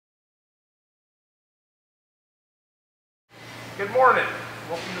Good morning.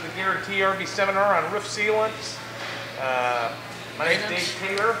 Welcome to the Guaranty RV seminar on roof sealants. My name is Dave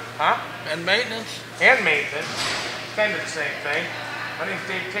Taylor. And maintenance. And maintenance. Kind of the same thing. My name is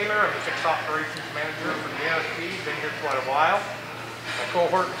Dave Taylor. I'm the fixed operations manager for Guaranty. Been here quite a while. My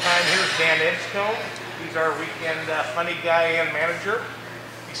cohort in time here is Dan Edgecombe. He's our weekend funny guy and manager.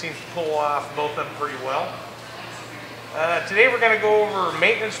 He seems to pull off both of them pretty well. Today we're going to go over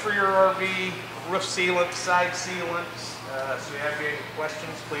maintenance for your RV, roof sealants, side sealants. So if you have any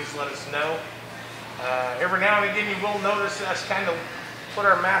questions, please let us know. Every now and again you will notice us kind of put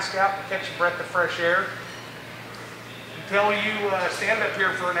our mask out to catch a breath of fresh air. Until you stand up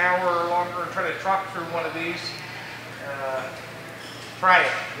here for an hour or longer and try to talk through one of these, try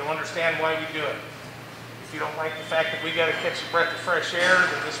it. You'll understand why we do it. If you don't like the fact that we got to catch a breath of fresh air,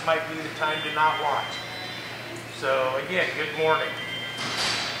 then this might be the time to not watch. So again, good morning.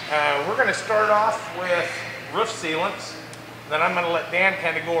 We're going to start off with roof sealants. Then I'm going to let Dan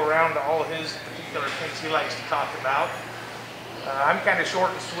kind of go around to all his particular things he likes to talk about. I'm kind of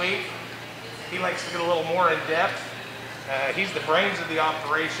short and sweet. He likes to get a little more in depth. He's the brains of the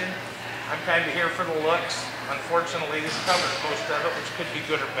operation. I'm kind of here for the looks. Unfortunately, this covers most of it, which could be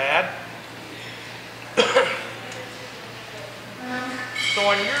good or bad. So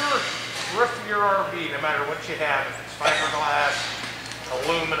on your roof of your RV, no matter what you have, if it's fiberglass,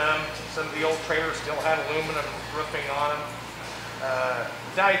 aluminum, some of the old trailers still have aluminum roofing on them,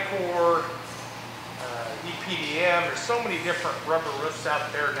 Dicor, EPDM, there's so many different rubber roofs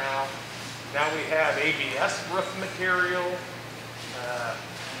out there now. Now we have ABS roof material.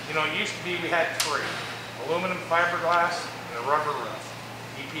 You know, it used to be we had three: aluminum, fiberglass, and a rubber roof,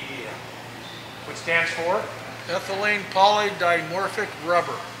 EPDM, which stands for? Ethylene polydimorphic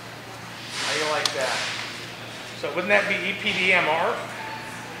rubber. How do you like that? So wouldn't that be EPDMR?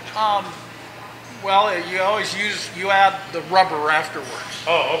 Well, you add the rubber afterwards.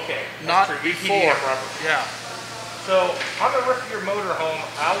 Oh, okay. Not true. before. EPDM rubber. Yeah. So on the roof of your motorhome,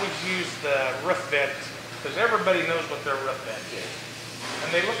 I always use the roof vent because everybody knows what their roof vent is.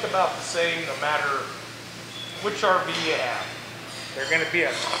 And they look about the same no matter which RV you have. They're going to be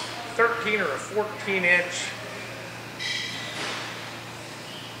a 13 or a 14 inch.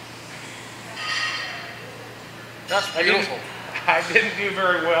 That's beautiful. I didn't do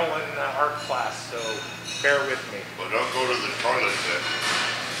very well in art class, so bear with me. Well, don't go to the toilet then.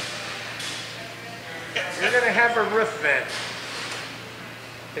 You're going to have a roof vent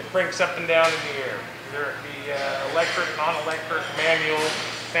that breaks up and down in the air. There be electric, non-electric, manual,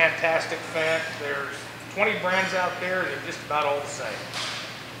 fantastic vent. There's 20 brands out there. They're just about all the same.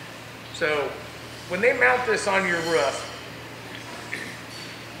 So when they mount this on your roof,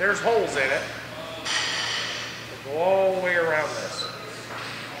 there's holes in it. Go all the way around this.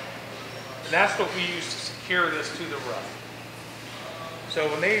 And that's what we use to secure this to the roof. So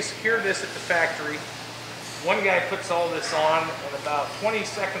when they secure this at the factory, one guy puts all this on, and about 20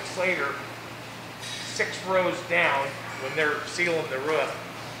 seconds later, 6 rows down, when they're sealing the roof,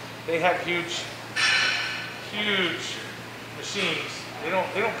 they have huge machines. They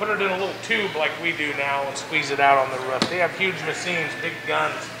don't put it in a little tube like we do now and squeeze it out on the roof. They have huge machines, big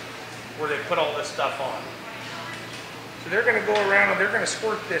guns, where they put all this stuff on. So they're going to go around and they're going to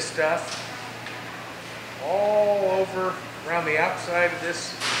squirt this stuff all over around the outside of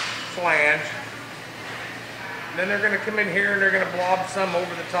this flange. And then they're going to come in here and they're going to blob some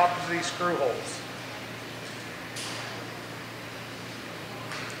over the top of these screw holes.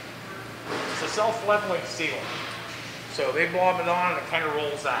 It's a self-leveling sealant. So they blob it on and it kind of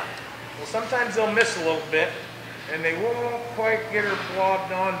rolls out. Well, sometimes they'll miss a little bit and they won't quite get her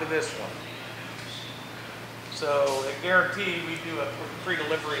blobbed onto this one. So at Guaranty, we do a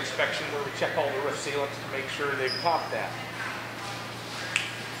pre-delivery inspection where we check all the roof sealants to make sure they've popped that.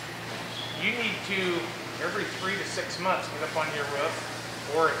 You need to, every 3 to 6 months, get up on your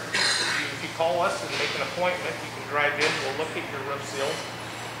roof, or if you call us and make an appointment, you can drive in, we'll look at your roof seals,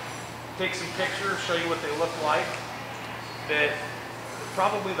 take some pictures, show you what they look like. That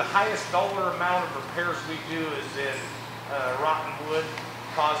probably the highest dollar amount of repairs we do is in rotten wood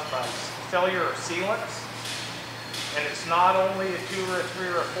caused by failure of sealants. And it's not only a 2 or a 3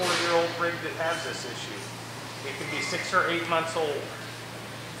 or a 4-year-old rig that has this issue. It can be 6 or 8 months old.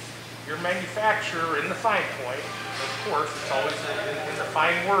 Your manufacturer, in the fine point, of course, it's always in the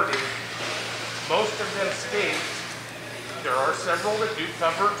fine wording, most of them state, there are several that do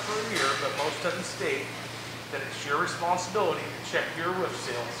cover it for a year, but most of them state that it's your responsibility to check your roof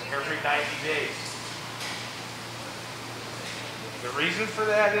seals every 90 days. The reason for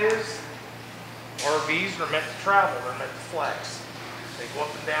that is RVs are meant to travel, they're meant to flex. They go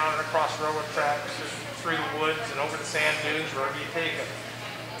up and down and across railroad tracks, and through the woods and over the sand dunes, wherever you take them.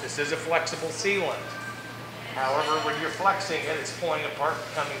 This is a flexible sealant. However, when you're flexing it, it's pulling apart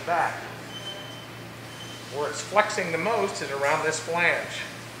and coming back. Where it's flexing the most is around this flange.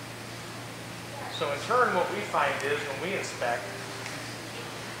 So in turn, what we find is when we inspect,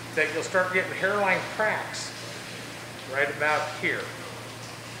 that you'll start getting hairline cracks right about here,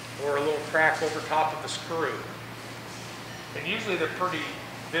 or a little crack over top of the screw. And usually they're pretty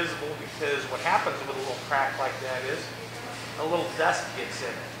visible, because what happens with a little crack like that is a little dust gets in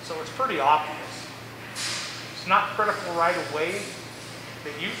it. So it's pretty obvious. It's not critical right away,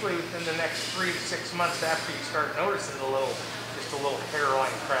 but usually within the next 3 to 6 months after you start noticing just a little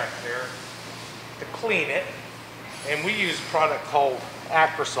hairline crack there, to clean it. And we use a product called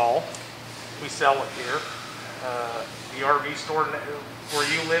Acrysol. We sell it here. The RV store where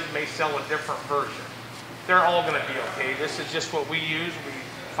you live may sell a different version. They're all going to be okay. This is just what we use. We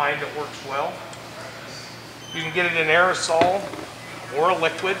find it works well. You can get it in aerosol or a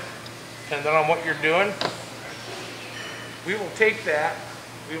liquid, depending on what you're doing. We will take that,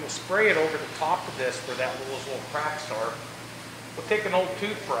 we will spray it over the top of this where those little cracks are. We'll take an old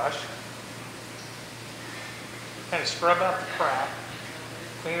toothbrush, kind of scrub out the crack,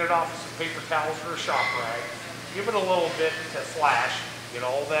 clean it off with some paper towels or a shop rag, give it a little bit to flash, get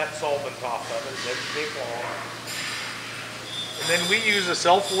all that solvent off of it, it doesn't take long. And then we use a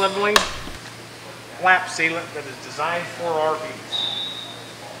self-leveling lap sealant that is designed for RVs.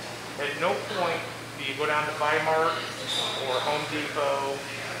 At no point do you go down to Weimar or Home Depot,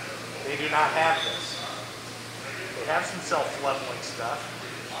 they do not have this. They have some self-leveling stuff.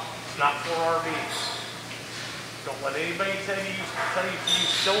 It's not for RVs. Don't let anybody tell you to use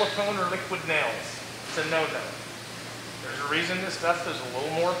silicone or liquid nails. It's a no-no. There's a reason this stuff is a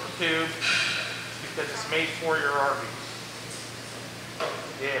little more per tube, because it's made for your RV.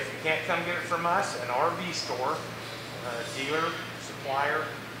 If you can't come get it from us, an RV store, a dealer, supplier,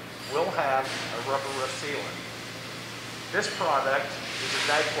 will have a rubber roof sealant. This product is a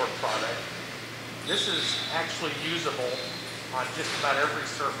Dicor product. This is actually usable on just about every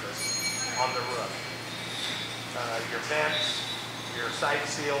surface on the roof. Your vents, your side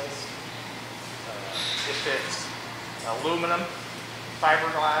seals, if it's aluminum,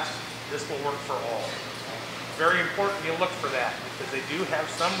 fiberglass, this will work for all. Very important you look for that, because they do have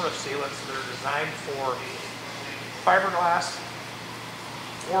some roof sealants that are designed for fiberglass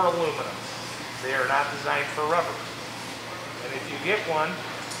or aluminum. They are not designed for rubber. And if you get one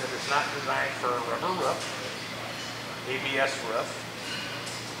that is not designed for a rubber roof, ABS roof,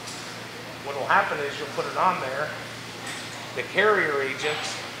 what will happen is you'll put it on there, the carrier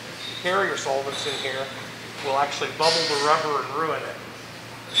agents, the carrier solvents in here will actually bubble the rubber and ruin it.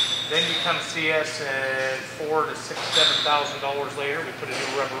 Then you come see us and $4,000 to $6,000, $7,000 later, we put a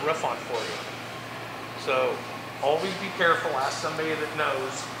new rubber roof on for you. So always be careful, ask somebody that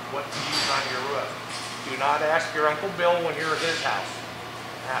knows what to use on your roof. Do not ask your Uncle Bill when you're at his house.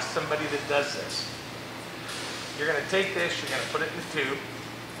 Ask somebody that does this. You're going to take this, you're going to put it in the tube,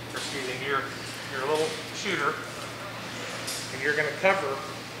 or excuse me, your little shooter, and you're going to cover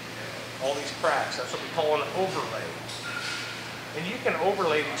all these cracks. That's what we call an overlay. And you can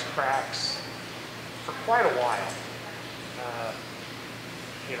overlay these cracks for quite a while.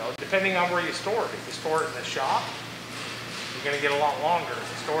 You know, depending on where you store it. If you store it in the shop, you're going to get a lot longer. If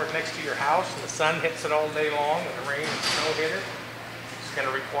you store it next to your house and the sun hits it all day long and the rain and snow hit it, it's going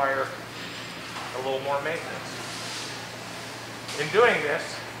to require a little more maintenance. In doing this,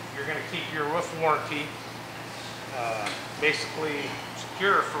 you're going to keep your roof warranty basically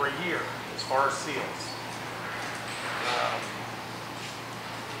secure for a year as far as seals.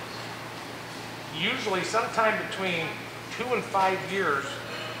 Usually sometime between 2 and 5 years,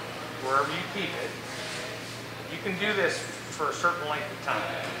 wherever you keep it, you can do this for a certain length of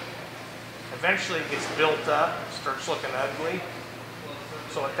time. Eventually it gets built up, starts looking ugly.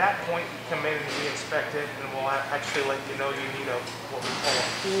 So at that point, you come in and we inspect it, and we'll actually let you know you need what we call a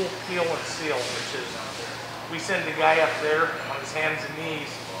full peel and seal, which is, we send the guy up there on his hands and knees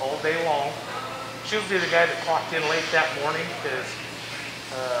all day long. It's usually the guy that clocked in late that morning, because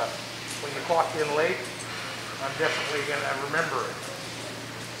when you clock in late, I'm definitely going to remember it.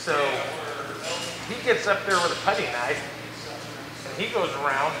 So he gets up there with a putty knife, and he goes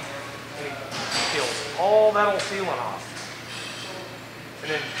around and he peels all that old sealant off.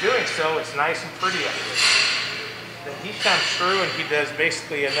 And in doing so, it's nice and pretty up there. Then he comes through and he does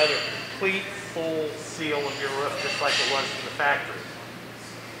basically another complete full seal of your roof, just like it was from the factory.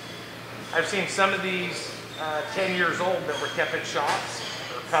 I've seen some of these 10 years old that were kept in shops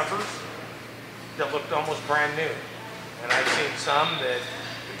or covers that looked almost brand new. And I've seen some that,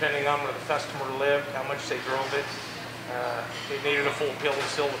 depending on where the customer lived, how much they drove it, they needed a full peel and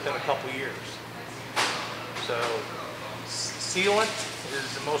seal within a couple years. So sealant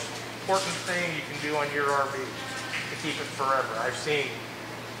is the most important thing you can do on your RV to keep it forever. I've seen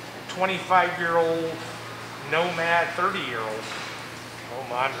 25-year-old Nomad, 30-year-old, oh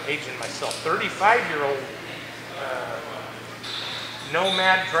my, I'm aging myself, 35-year-old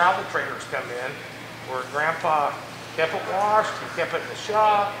Nomad travel trailers come in where Grandpa kept it washed, he kept it in the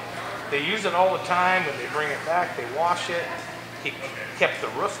shop. They use it all the time. When they bring it back, they wash it. He kept the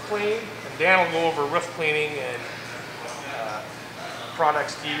roof clean, and Dan will go over roof cleaning and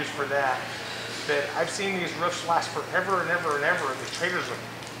products to use for that. But I've seen these roofs last forever and ever and ever, and the trailers are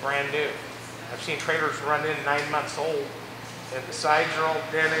brand new. I've seen trailers run in 9 months old, and the sides are all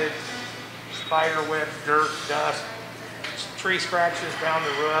dented, spider webs, dirt, dust, tree scratches down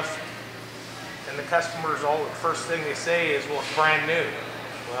the roof. And the customers, the first thing they say is, well, it's brand new.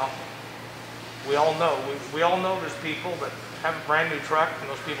 Well, we all know there's people that have a brand new truck and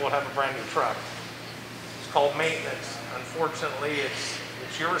those people that have a brand new truck. It's called maintenance. Unfortunately, it's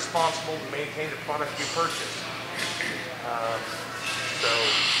you're responsible to maintain the product you purchase. So,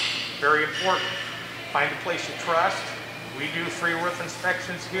 very important. Find a place you trust. We do free roof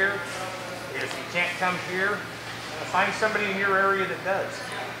inspections here. If you can't come here, find somebody in your area that does.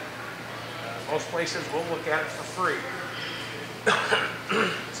 Most places will look at it for free.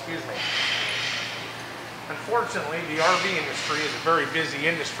 Excuse me. Unfortunately, the RV industry is a very busy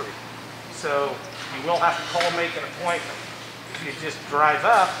industry. So you will have to call, make an appointment. If you just drive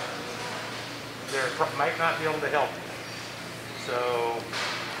up, they might not be able to help you. So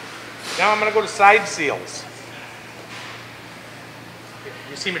now I'm going to go to side seals.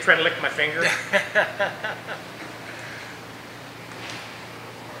 You see me trying to lick my finger?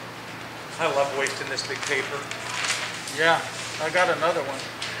 I love wasting this big paper. Yeah, I got another one.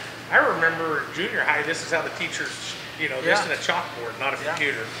 I remember junior high, this is how the teachers, this in a chalkboard, not a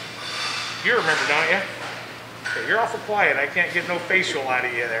computer. You remember, don't you? Okay, you're awful quiet. I can't get no facial out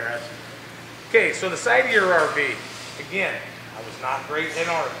of you there. Okay, so the side of your RV. Again, I was not great in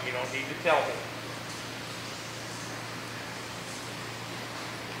art. You don't need to tell me.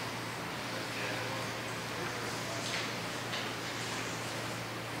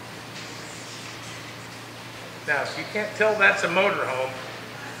 Now, if you can't tell that's a motorhome,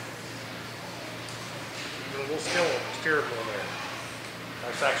 even a little still on the steering wheel there.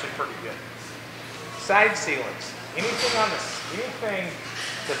 That's actually pretty good. Side sealants. Anything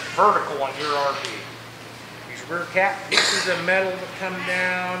that's vertical on your RV. These rear cap pieces of metal that come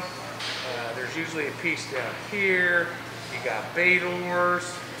down. There's usually a piece down here. You got bay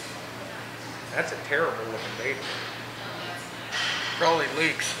doors. That's a terrible looking bay door. Probably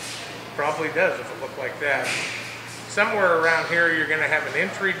leaks. Probably does if it looked like that. Somewhere around here you're going to have an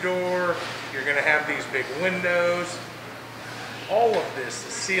entry door, you're going to have these big windows. All of this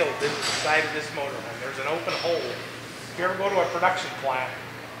is sealed into the side of this motorhome. There's an open hole. If you ever go to a production plant,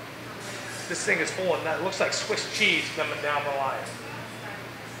 this thing is full of nuts. It looks like Swiss cheese coming down the line.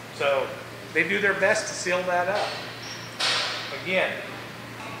 So they do their best to seal that up. Again,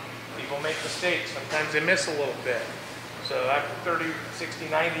 people make mistakes. Sometimes they miss a little bit. So after 30, 60,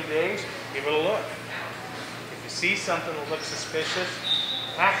 90 days, give it a look. If you see something that looks suspicious,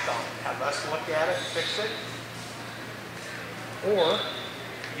 act on it. Have us look at it and fix it. Or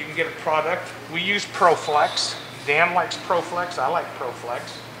you can get a product. We use Proflex. Dan likes Proflex. I like Proflex.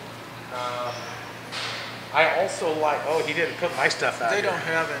 I also like, oh, he didn't put my stuff out They here. don't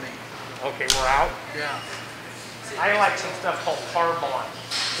have any. Okay, we're out. Yeah. I like some stuff called Parbond.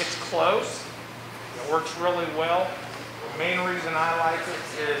 It's close. It works really well. The main reason I like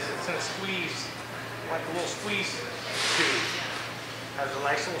it is it's in a squeeze, like a little squeeze tube. Has a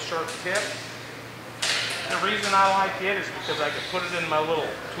nice little sharp tip. The reason I like it is because I can put it in my little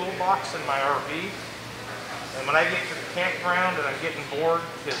toolbox in my RV. And when I get to the campground and I'm getting bored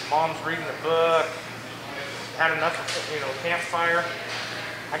because mom's reading a book, had enough of, campfire,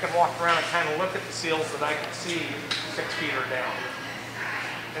 I can walk around and kind of look at the seals that I can see 6 feet or down.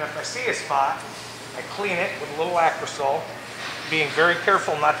 And if I see a spot, I clean it with a little Acrysol, being very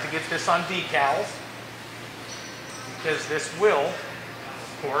careful not to get this on decals, because this will,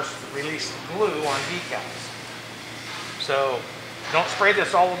 of course, release glue on decals. So don't spray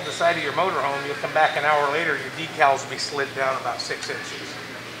this all over the side of your motorhome. You'll come back an hour later, your decals will be slid down about 6 inches.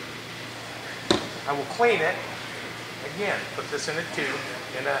 I will clean it. Again, put this in a tube,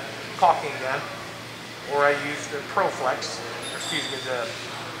 in a caulking gun, or I use the Proflex, or excuse me,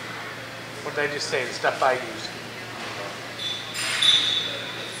 what did I just say? The stuff I use.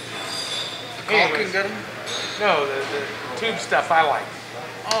 Caulking gun? No, the tube stuff I like.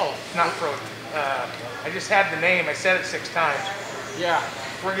 Oh, Not pro. I just had the name. I said it 6 times. yeah,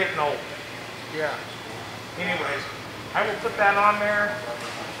 We're getting old. yeah. Anyways, I will put that on there,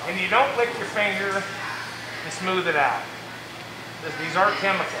 and you don't lick your finger and smooth it out. These aren't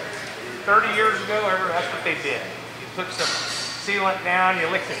chemicals. 30 years ago, that's what they did. You put some sealant down, you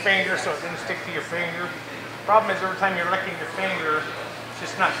lick your finger so it didn't stick to your finger. Problem is, every time you're licking your finger, it's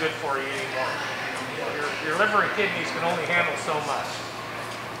just not good for you anymore. Your liver and kidneys can only handle so much.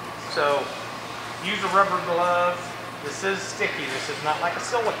 So, use a rubber glove. This is sticky. This is not like a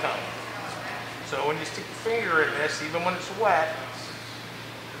silicone. So when you stick your finger in this, even when it's wet,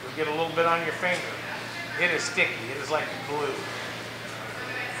 you'll get a little bit on your finger. It is sticky. It is like glue.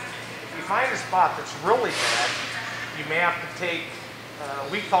 If you find a spot that's really bad, you may have to take,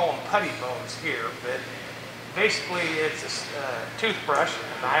 we call them putty bones here, but basically it's a toothbrush,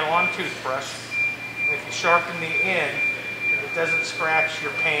 a nylon toothbrush. And if you sharpen the end, it doesn't scratch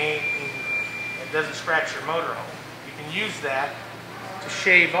your paint and it doesn't scratch your motor home. You can use that to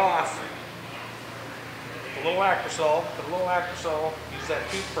shave off a little Acrysol, use that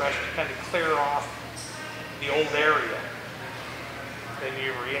toothbrush to kind of clear off the old area. Then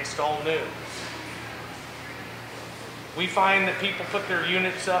you reinstall new. We find that people put their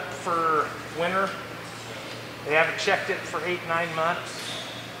units up for winter. They haven't checked it for 8-9 months.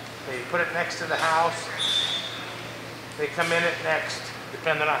 They put it next to the house. They come in it next,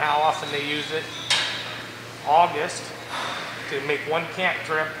 depending on how often they use it, August, to make one camp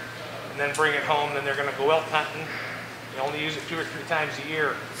trip and then bring it home. Then they're going to go elk hunting. They only use it 2 or 3 times a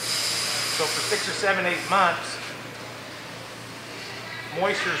year. So for 6 or 7, 8 months,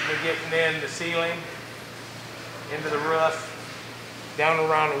 moisture's been getting in the ceiling, into the roof, down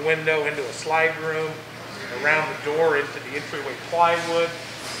around a window, into a slide room, around the door, into the entryway plywood.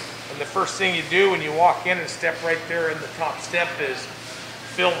 And the first thing you do when you walk in and step right there in the top step is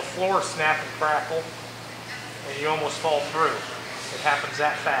feel the floor snap and crackle, and you almost fall through. It happens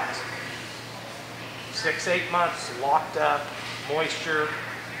that fast. 6, 8 months locked up, moisture,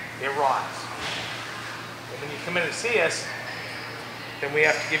 it rots. And when you come in and see us, then we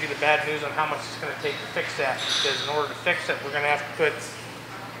have to give you the bad news on how much it's going to take to fix that. Because in order to fix it, we're going to have to put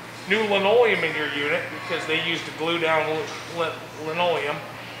new linoleum in your unit because they used to glue down linoleum.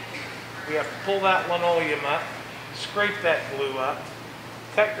 We have to pull that linoleum up, scrape that glue up,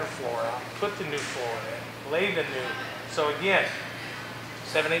 cut your floor out, put the new floor in, lay the new. So again,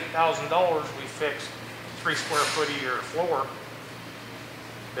 $7,000, $8,000 we fixed 3 square foot of your floor.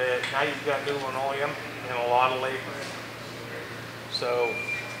 But now you've got new linoleum and a lot of labor. So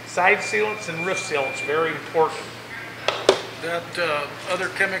side sealants and roof sealants, very important. That other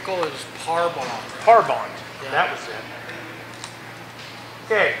chemical is Parbond. Parbond, Yeah. that was it.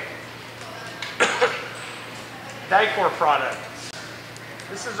 Okay. Dicor product.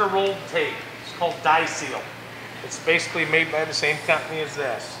 This is a rolled tape. It's called Diseal. It's basically made by the same company as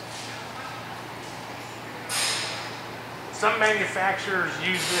this. Some manufacturers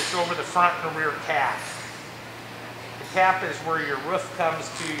use this over the front and rear cap. The cap is where your roof comes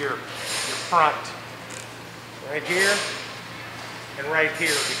to your front. Right here and right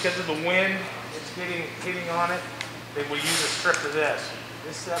here. Because of the wind it's hitting on it, they will use a strip of this.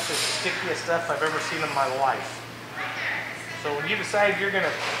 This stuff is the stickiest stuff I've ever seen in my life. So when you decide if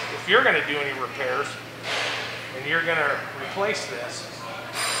you're gonna do any repairs and you're gonna replace this,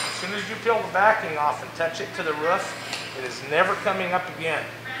 as soon as you peel the backing off and touch it to the roof, it is never coming up again.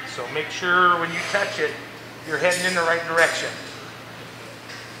 So make sure when you touch it, you're heading in the right direction.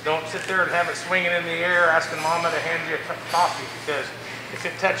 Don't sit there and have it swinging in the air asking Mama to hand you a cup of coffee, because if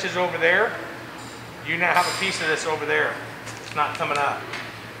it touches over there, you now have a piece of this over there. It's not coming up.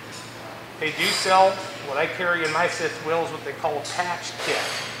 They do sell what I carry in my 5th wheel is what they call a patch kit.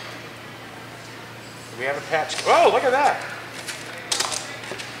 We have a patch. Oh, look at that.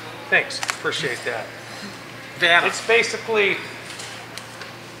 Thanks, appreciate that. Vanna. It's basically,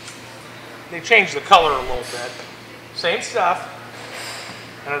 they changed the color a little bit. Same stuff.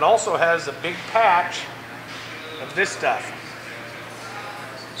 And it also has a big patch of this stuff.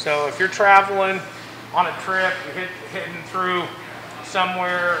 So if you're traveling on a trip, you're heading through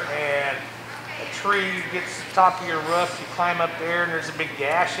somewhere and a tree gets to the top of your roof, you climb up there and there's a big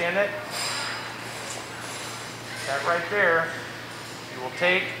gash in it. That right there, you will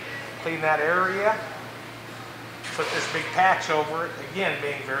take, clean that area, put this big patch over it, again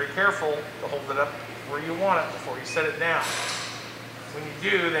being very careful to hold it up where you want it before you set it down. When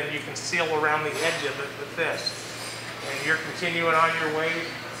you do, then you can seal around the edge of it with this. And you're continuing on your way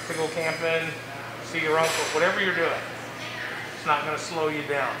to go camping, see your uncle, whatever you're doing. It's not going to slow you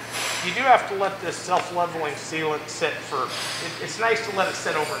down. you do have to let this self-leveling sealant sit for, it's nice to let it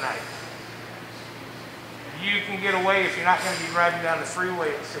sit overnight. You can get away, if you're not going to be driving down the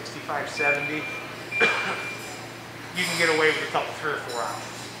freeway at 65, 70, you can get away with a couple, 3 or 4 hours.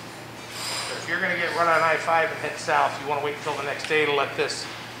 But if you're going to get right on I-5 and head south, you want to wait until the next day to let this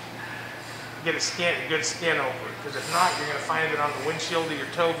get a good skin over it. Because if not, you're going to find it on the windshield of your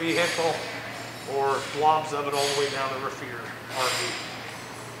tow vehicle or blobs of it all the way down the roof of your RV.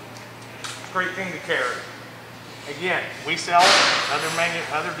 Great thing to carry. Again, we sell it,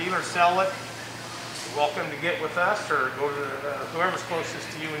 other dealers sell it. You're welcome to get with us or go to whoever's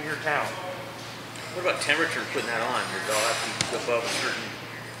closest to you in your town. What about temperature putting that on? Does it all have to go above a certain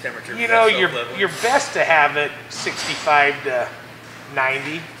temperature? You know, you're best to have it 65 to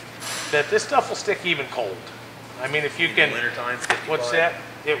 90, but this stuff will stick even cold. I mean, if you can... In the wintertime, 55? What's that?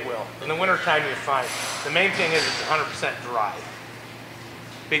 It will. In the wintertime, you're fine. The main thing is it's 100% dry.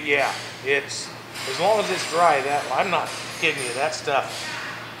 But yeah, it's, as long as it's dry, I'm not kidding you, that stuff,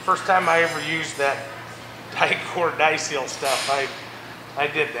 first time I ever used that Dicor Diseal stuff, I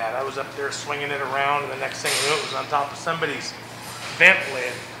did that. I was up there swinging it around, and the next thing I knew, it was on top of somebody's vent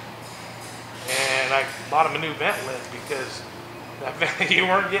lid. And I bought him a new vent lid because you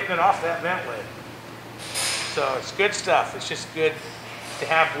weren't getting it off that vent lid. So it's good stuff. It's just good to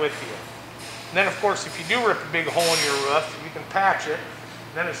have with you. And then, of course, if you do rip a big hole in your roof, you can patch it.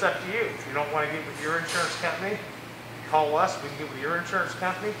 Then it's up to you. If you don't want to get with your insurance company, call us. We can get with your insurance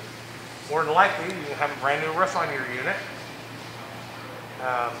company. More than likely, you can have a brand new roof on your unit.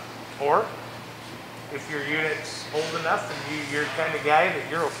 Or if your unit's old enough and you're the kind of guy that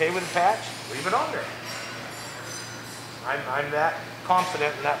you're okay with a patch, leave it on there. I'm that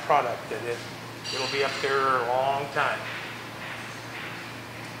confident in that product that it'll be up there a long time.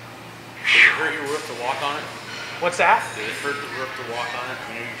 Does it hurt your roof to walk on it? What's that? Does it hurt the roof to walk on it?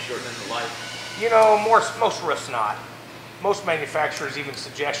 You know, you're shortening the life. You know, most roofs not. Most manufacturers even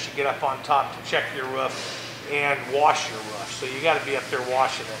suggest you get up on top to check your roof and wash your roof. So you got to be up there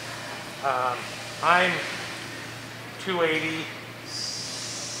washing it. I'm 280,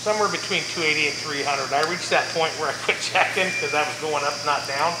 somewhere between 280 and 300. I reached that point where I quit checking because I was going up, not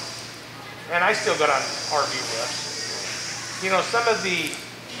down. And I still got on RV roofs. You know, some of the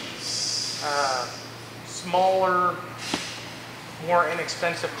smaller, more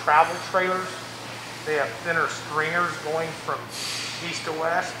inexpensive travel trailers, they have thinner stringers going from east to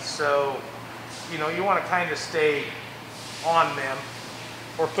west. So, you know, you want to kind of stay on them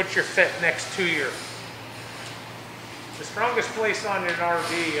or put your foot next to your. The strongest place on an RV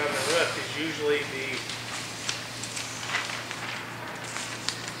on the roof is usually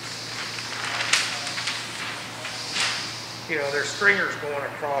there's stringers going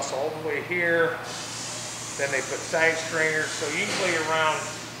across all the way here. Then they put side stringers. So usually around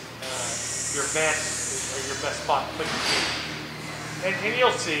your vent is your best spot to put your feet. And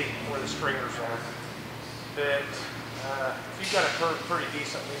you'll see where the stringers are. But if you've got a pretty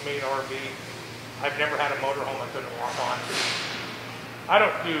decently made RV, I've never had a motorhome I couldn't walk on. I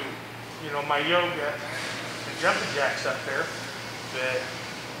don't do, my yoga and jumping jacks up there, but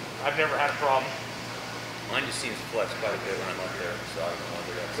I've never had a problem. Mine just seems to flex quite a bit when I'm up there, so I don't know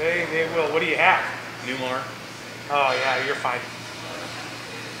whether that's... They will. What do you have? Newmar. Oh yeah, you're fine.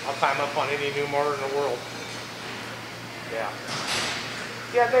 I'll climb up on any Newmar in the world. Yeah.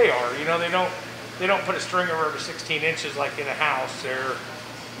 Yeah, they are. They don't put a stringer every 16 inches like in a house. They're,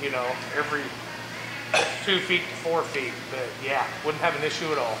 every 2 feet to 4 feet. But yeah, wouldn't have an issue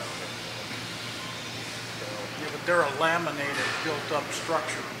at all. Yeah, but they're a laminated, built-up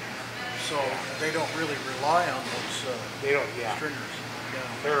structure, so they don't really rely on those stringers. Yeah.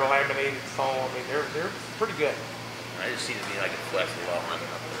 They're a laminated foam. I mean, they're pretty good. I just seem to be like a flex a lot when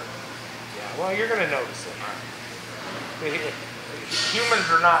I'm up there. Yeah. Well, you're going to notice it. Humans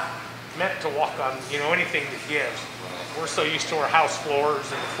are not meant to walk on, anything that gives. We're so used to our house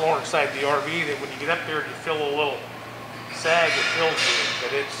floors and the floor inside the RV that when you get up there and you feel a little sag, it feels good,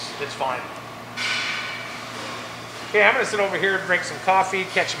 but it's fine. Okay, I'm going to sit over here and drink some coffee,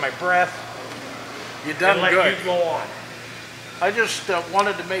 catch my breath. You done and let good. You go on. I just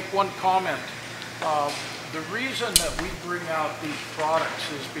wanted to make one comment. The reason that we bring out these products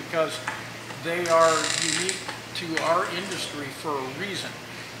is because they are unique to our industry for a reason.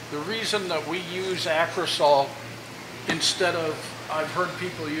 The reason that we use Acrysol instead of, I've heard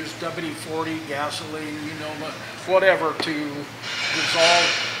people use WD-40, gasoline, whatever to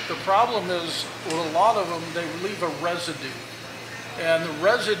dissolve. The problem is with a lot of them, they leave a residue. And the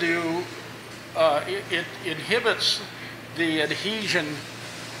residue, it inhibits the adhesion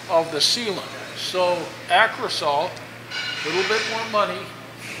of the sealant. So Acrysol, a little bit more money,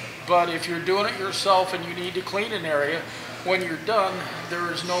 But if you're doing it yourself and you need to clean an area, when you're done,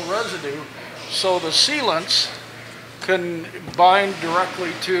 there is no residue. So the sealants can bind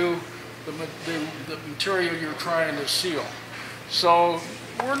directly to the material you're trying to seal. So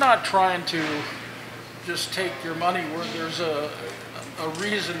we're not trying to just take your money. There's a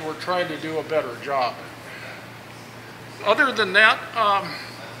reason we're trying to do a better job. Other than that,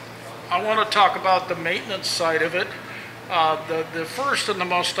 I want to talk about the maintenance side of it. The first and the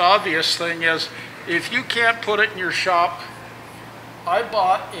most obvious thing is, if you can't put it in your shop, I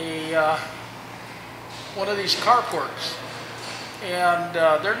bought one of these carports, and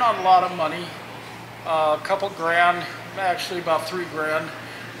they're not a lot of money, a couple grand, actually about $3 grand.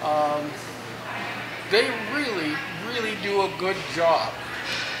 They really do a good job.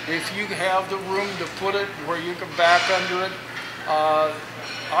 If you have the room to put it where you can back under it.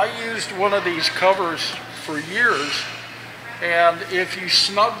 I used one of these covers for years, and if you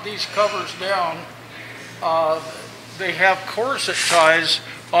snug these covers down, they have corset ties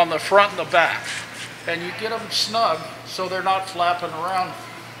on the front and the back, and you get them snug so they're not flapping around.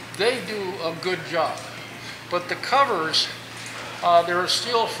 They do a good job. But the covers, they're a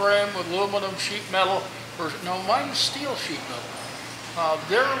steel frame with aluminum sheet metal, or no, mine's steel sheet metal.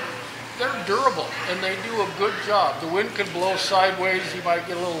 They're durable, and they do a good job. The wind can blow sideways, you might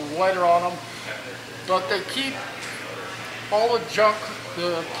get a little wetter on them, but they keep all the junk,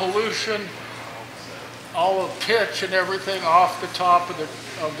 the pollution, all the pitch and everything off the top of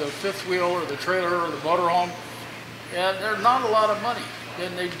the fifth wheel or the trailer or the motorhome. And they're not a lot of money,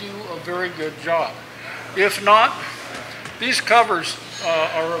 and they do a very good job. If not, these covers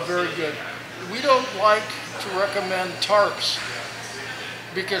are very good. We don't like to recommend tarps,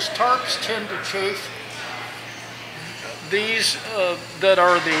 because tarps tend to chafe. These that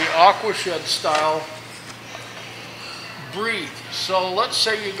are the aqua shed style breathe. So let's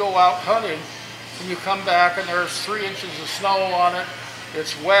say you go out hunting and you come back and there's 3 inches of snow on it,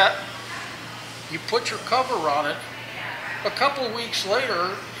 it's wet, you put your cover on it. A couple of weeks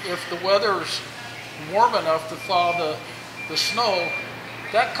later, if the weather's warm enough to thaw the snow,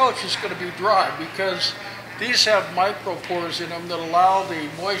 that coach is going to be dry, because these have micropores in them that allow the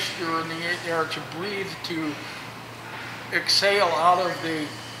moisture in the air to breathe, to exhale out of the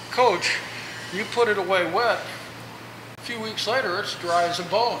coach. You put it away wet, a few weeks later it's dry as a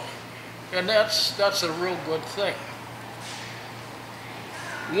bone, and that's a real good thing.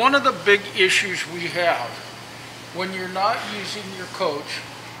 One of the big issues we have when you're not using your coach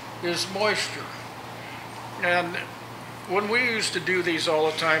is moisture. And when we used to do these all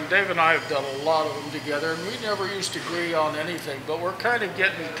the time, Dave and I have done a lot of them together, and we never used to agree on anything, but we're kind of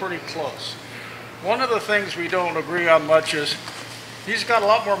getting pretty close. One of the things we don't agree on much is, he's got a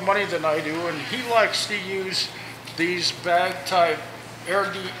lot more money than I do, and he likes to use these bag type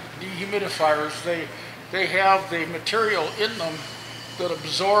air dehumidifiers. They have the material in them that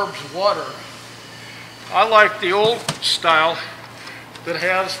absorbs water. I like the old style that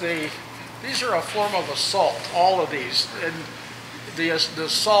has these are a form of a salt, all of these, and the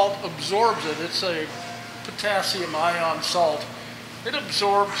salt absorbs it. It's a potassium ion salt. It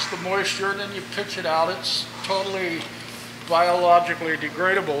absorbs the moisture, and then you pitch it out. It's totally biologically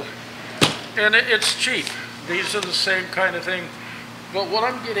degradable, and it's cheap. These are the same kind of thing. But what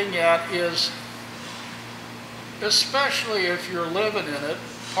I'm getting at is, especially if you're living in it,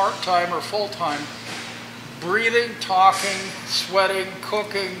 part-time or full-time, breathing, talking, sweating,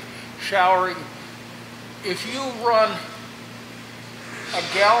 cooking, showering, if you run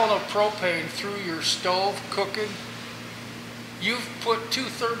a gallon of propane through your stove cooking, you've put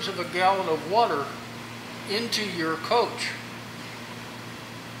 2/3 of a gallon of water into your coach.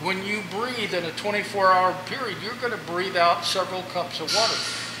 When you breathe in a 24-hour period, you're going to breathe out several cups of water.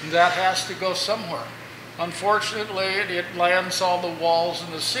 And that has to go somewhere. Unfortunately, it lands on the walls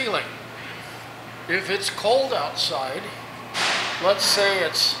and the ceiling. If it's cold outside, let's say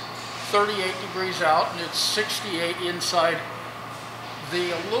it's 38 degrees out and it's 68 inside,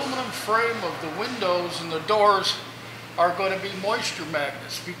 the aluminum frame of the windows and the doors are going to be moisture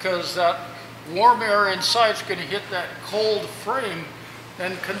magnets, because that warm air inside is going to hit that cold frame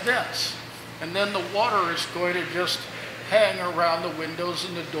and condense. And then the water is going to just hang around the windows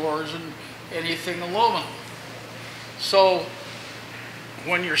and the doors and anything aluminum. So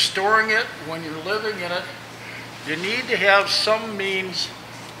when you're storing it, when you're living in it, you need to have some means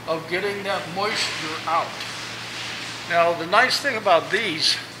of getting that moisture out. Now, the nice thing about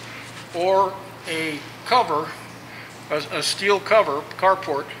these, or a cover, a steel cover,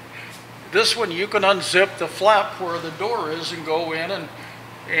 carport, this one you can unzip the flap where the door is and go in,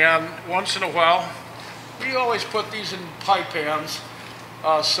 and once in a while, we always put these in pie pans,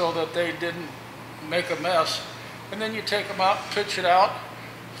 so that they didn't make a mess. And then you take them out, pitch it out,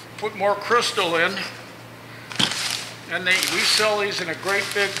 put more crystal in, and we sell these in a great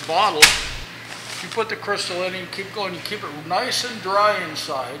big bottle. You put the crystal in and you keep going, you keep it nice and dry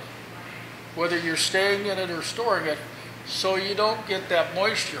inside, whether you're staying in it or storing it, so you don't get that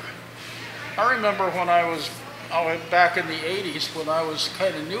moisture. I remember when I went back in the 80s, when I was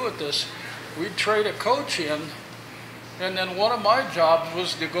kind of new at this, we'd trade a coach in, and then one of my jobs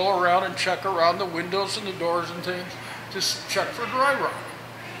was to go around and check around the windows and the doors and things, just check for dry rot.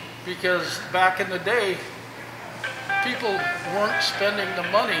 Because back in the day, people weren't spending the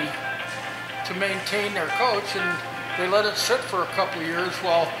money to maintain their coach, and they let it sit for a couple of years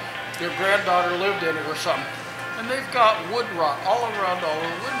while their granddaughter lived in it or something. And they've got wood rot all around all the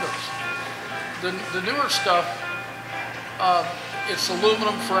windows. The newer stuff, it's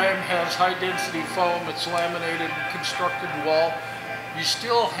aluminum frame, has high density foam, it's laminated, constructed wall. You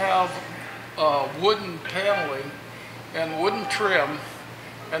still have wooden paneling and wooden trim,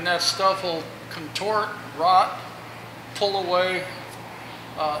 and that stuff will contort, rot, pull away.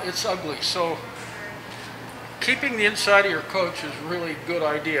 It's ugly. So keeping the inside of your coach is really a good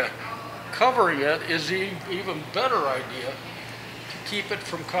idea. Covering it is an even better idea to keep it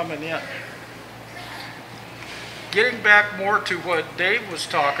from coming in. Getting back more to what Dave was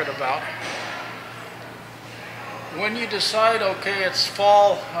talking about, when you decide, okay, it's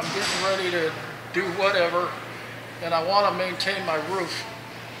fall, I'm getting ready to do whatever, and I want to maintain my roof,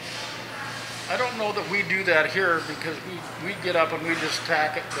 I don't know that we do that here because we get up and we just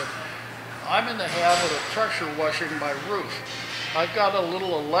tack it, but I'm in the habit of pressure washing my roof. I've got a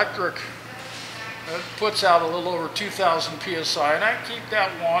little electric that puts out a little over 2,000 psi, and I keep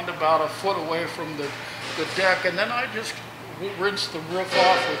that wand about a foot away from the deck, and then I just rinse the roof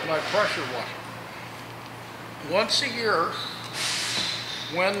off with my pressure washer. Once a year,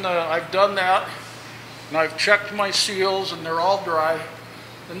 when I've done that, and I've checked my seals and they're all dry,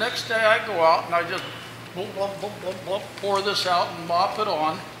 the next day I go out and I just pour this out and mop it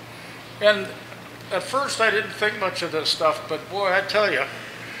on. And at first I didn't think much of this stuff, but boy, I tell you,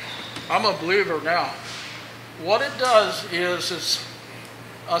 I'm a believer now. What it does is it's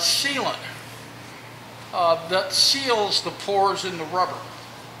a sealant that seals the pores in the rubber.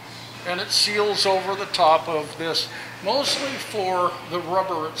 And it seals over the top of this, mostly for the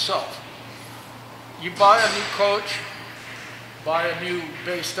rubber itself. You buy a new coach, buy a new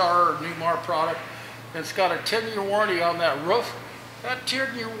Baystar or Newmar product, and it's got a 10-year warranty on that roof. That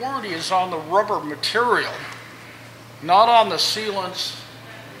 10-year warranty is on the rubber material, not on the sealants.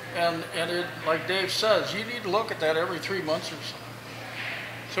 And it, like Dave says, you need to look at that every 3 months or so.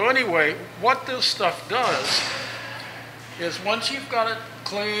 So anyway, what this stuff does is once you've got it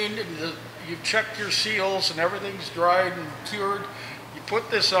cleaned and you've checked your seals and everything's dried and cured, you put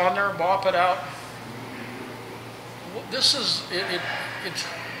this on there, mop it out. This is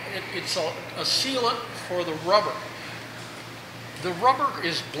it's a sealant for the rubber. The rubber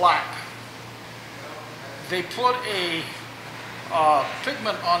is black. They put a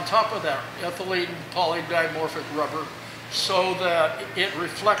pigment on top of that ethylene polydimorphic rubber so that it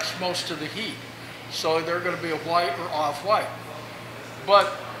reflects most of the heat. So they're going to be a white or off-white.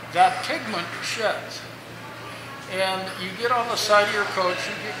 But that pigment sheds. And you get on the side of your coach,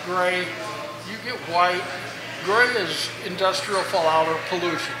 you get gray, you get white. Gray is industrial fallout or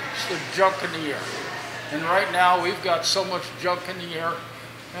pollution. It's the junk in the air. And right now we've got so much junk in the air,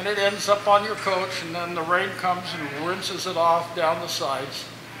 and it ends up on your coach, and then the rain comes and rinses it off down the sides.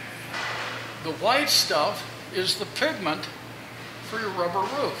 The white stuff is the pigment for your rubber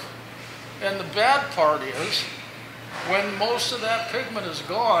roof. And the bad part is, when most of that pigment is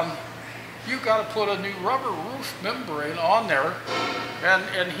gone, you've got to put a new rubber roof membrane on there,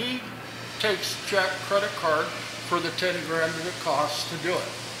 and he takes check, credit card for the 10 grand that it costs to do it.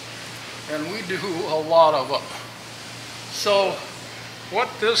 And we do a lot of them. So what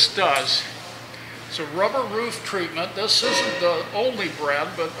this does, it's a rubber roof treatment. This isn't the only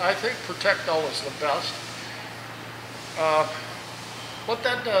brand, but I think Protectol is the best. What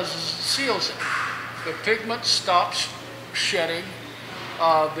that does is it seals it. The pigment stops shedding.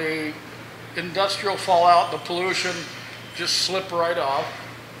 The industrial fallout, the pollution just slip right off.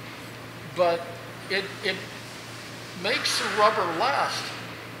 But it makes the rubber last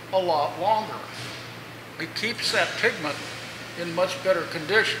a lot longer. It keeps that pigment in much better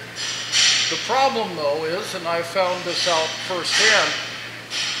condition. The problem though is, and I found this out firsthand,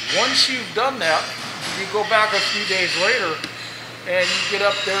 once you've done that, you go back a few days later and you get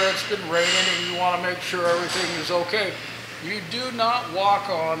up there, it's been raining and you want to make sure everything is okay. You do not walk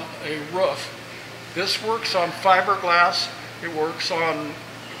on a roof. This works on fiberglass, It works on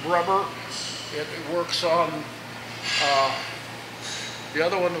rubber. It works on the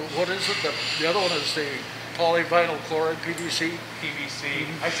other one. What is it? The other one is the polyvinyl chloride, PVC. PVC.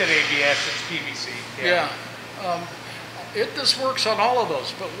 I said ABS. It's PVC. Yeah. This works on all of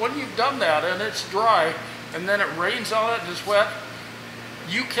those. But when you've done that and it's dry, and then it rains on it and it's wet,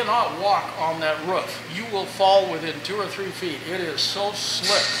 you cannot walk on that roof. You will fall within 2 or 3 feet. It is so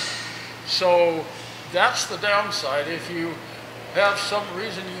slick. So that's the downside. If you have some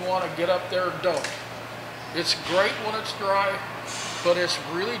reason you want to get up there, don't. It's great when it's dry, but it's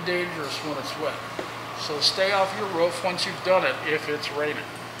really dangerous when it's wet. So stay off your roof once you've done it if it's raining.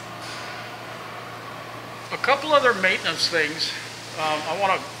 A couple other maintenance things.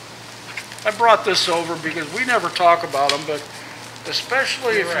 I brought this over because we never talk about them, but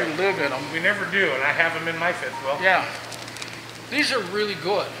especially if you live in them. We never do, and I have them in my fifth wheel. Yeah. These are really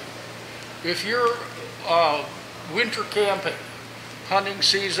good. If you're winter camping, hunting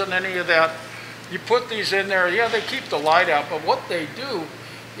season, any of that, you put these in there. Yeah, they keep the light out, but what they do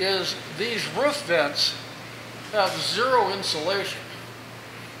is these roof vents have zero insulation.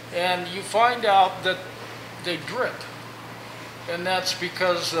 And you find out that they drip. And that's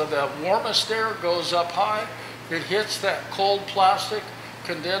because the warmest air goes up high. It hits that cold plastic,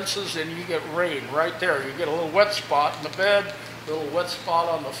 condenses, and you get rain right there. You get a little wet spot in the bed, a little wet spot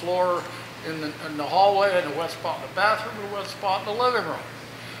on the floor in the hallway, and a wet spot in the bathroom, and a wet spot in the living room.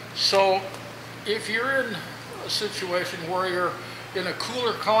 So if you're in a situation where you're in a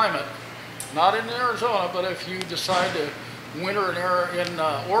cooler climate, not in Arizona, but if you decide to winter in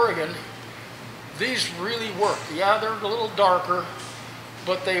Oregon, these really work. Yeah, they're a little darker,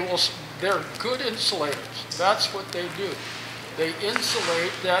 but they're good insulators. That's what they do. They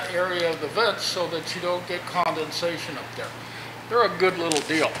insulate that area of the vents so that you don't get condensation up there. They're a good little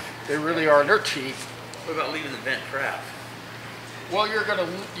deal. They really are. They're cheap. What about leaving the vent cracked? Well, you're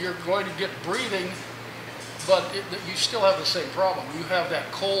going to get breathing, but you still have the same problem. You have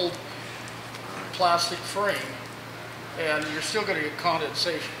that cold plastic frame, and you're still going to get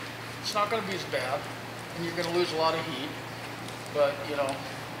condensation. It's not going to be as bad, and you're going to lose a lot of heat, but you know.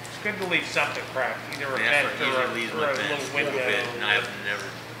 It's good to leave something cracked, either a Yeah, vent that's or right. a Usually leaves little my vents window. a little bit, and I have never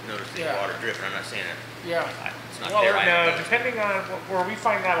noticed the water dripping. I'm not saying it. Yeah. It's not Well, there. no, depending on where we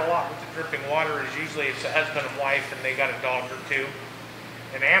find that a lot with the dripping water is usually it's a husband and wife and they got a dog or two.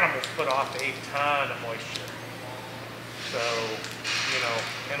 And animals put off a ton of moisture. So, you know,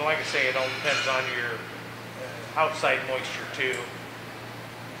 and like I say, it all depends on your outside moisture too.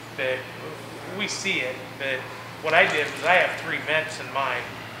 But we see it, but what I did was I have 3 vents in mine.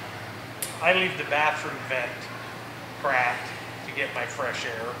 I leave the bathroom vent cracked to get my fresh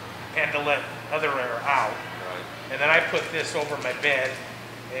air and to let other air out. Right. And then I put this over my bed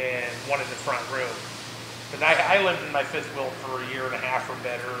and one in the front room. But I lived in my fifth wheel for a year and a half or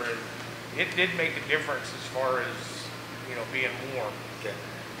better, and it did make a difference as far as, you know, being warm. Okay.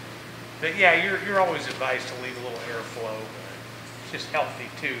 But yeah, you're always advised to leave a little airflow. It's just healthy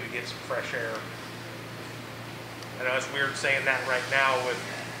too to get some fresh air. I know it's weird saying that right now with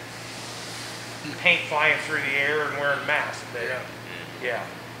paint flying through the air and wearing masks, but yeah.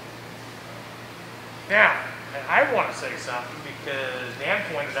 Now, I want to say something because Dan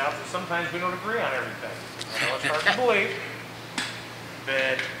pointed out that sometimes we don't agree on everything. I know it's hard to believe,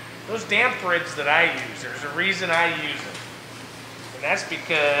 but those damp threads that I use, there's a reason I use them. And that's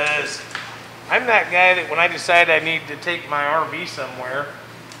because I'm that guy that when I decide I need to take my RV somewhere,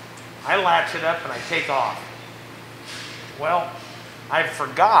 I latch it up and I take off. Well, I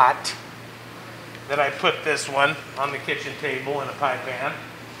forgot that I put this one on the kitchen table in a pie pan.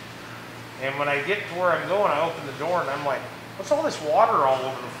 And when I get to where I'm going, I open the door and I'm like, what's all this water all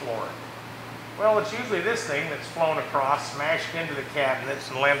over the floor? Well, it's usually this thing that's flown across, smashed into the cabinets,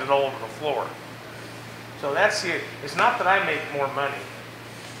 and landed all over the floor. So that's it. It's not that I make more money.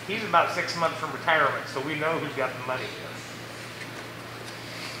 He's about 6 months from retirement, so we know who's got the money here.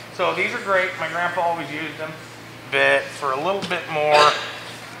 So these are great. My grandpa always used them. But for a little bit more,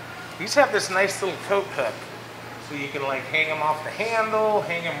 these have this nice little coat hook. So you can like hang them off the handle,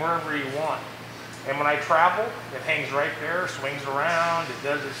 hang them wherever you want. And when I travel, it hangs right there, swings around, it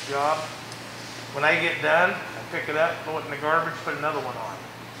does its job. When I get done, I pick it up, throw it in the garbage, put another one on.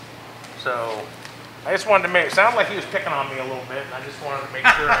 So I just wanted to make it sound like he was picking on me a little bit, and I just wanted to make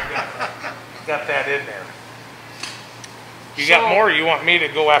sure I got that in there. You got more, or you want me to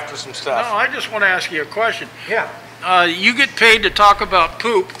go after some stuff? No, I just want to ask you a question. Yeah. You get paid to talk about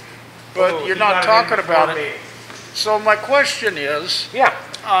poop, but you're not talking about it. So my question is, yeah,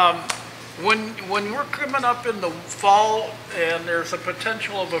 when we're coming up in the fall and there's a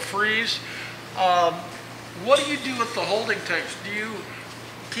potential of a freeze, What do you do with the holding tanks? Do you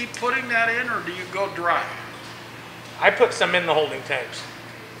keep putting that in, or do you go dry? I put some in the holding tanks.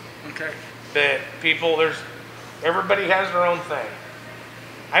 Okay. That everybody has their own thing.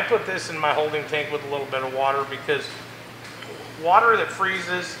 I put this in my holding tank with a little bit of water because water that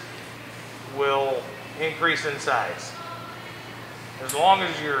freezes will increase in size. As long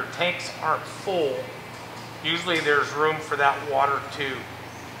as your tanks aren't full, usually there's room for that water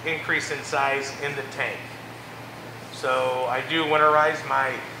to increase in size in the tank. So I do winterize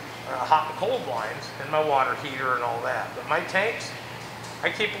my hot and cold lines and my water heater and all that. But my tanks, I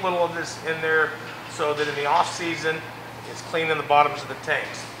keep a little of this in there so that in the off season, it's cleaning the bottoms of the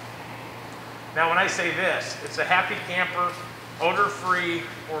tanks. Now when I say this, it's a Happy Camper odor-free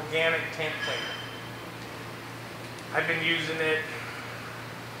organic tank cleaner. I've been using it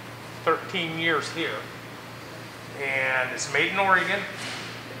 13 years here, and it's made in Oregon.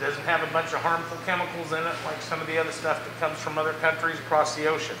 It doesn't have a bunch of harmful chemicals in it like some of the other stuff that comes from other countries across the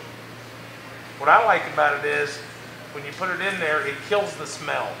ocean. What I like about it is when you put it in there, it kills the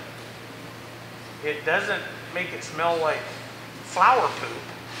smell. It doesn't make it smell like flower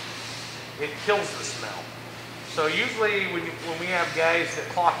poop. It kills the smell. So usually when we have guys that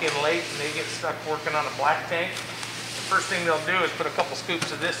clock in late and they get stuck working on a black tank, the first thing they'll do is put a couple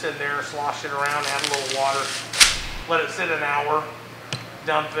scoops of this in there, slosh it around, add a little water, let it sit an hour,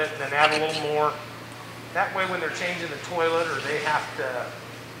 dump it, and then add a little more. That way when they're changing the toilet or they have to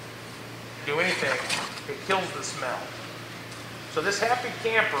do anything, it kills the smell. So this Happy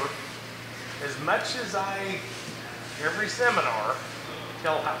Camper, as much as every seminar,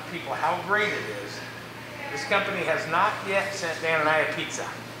 tell people how great it is, this company has not yet sent Dan and I a pizza.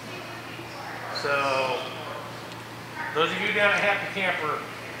 So, those of you down at Happy Camper,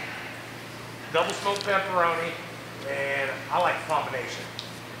 double smoked pepperoni, and I like the combination.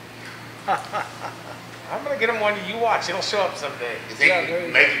 I'm going to get them one you watch. It'll show up someday. You think you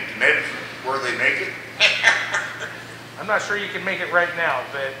can make it to Ned where they make it? I'm not sure you can make it right now,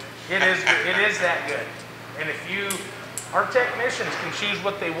 but it is that good. And our technicians can choose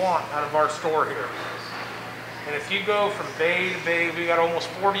what they want out of our store here. And if you go from bay to bay, we got almost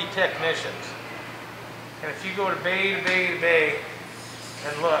 40 technicians. And if you go to bay to bay to bay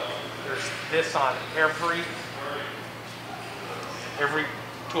and look, there's this on every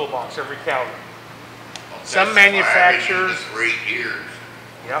toolbox, every counter. Some manufacturers, for 8 years.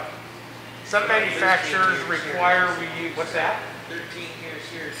 Yep. Some manufacturers require we use, what's that? 13 years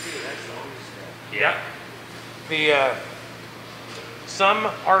here too, that's the longest. Yep. Some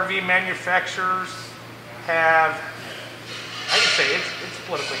RV manufacturers have, I can say it's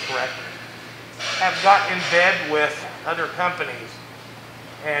politically correct, have got in bed with other companies.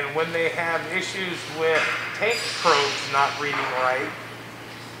 And when they have issues with tank probes not reading right,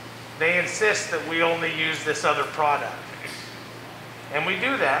 they insist that we only use this other product. And we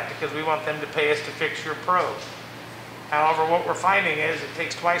do that because we want them to pay us to fix your probe. However, what we're finding is it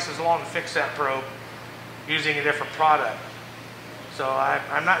takes twice as long to fix that probe using a different product. So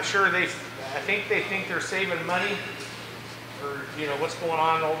I'm not sure I think they think they're saving money, or what's going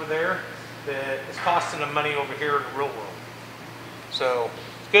on over there that is costing them money over here in the real world. So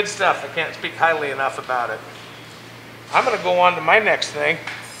good stuff. I can't speak highly enough about it. I'm going to go on to my next thing.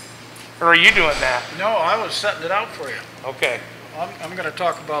 Or are you doing that? No, I was setting it out for you. Okay. I'm going to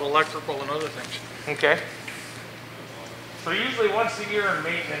talk about electrical and other things. Okay. So usually once a year in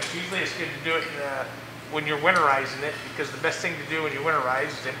maintenance, usually it's good to do it when you're winterizing it, because the best thing to do when you winterize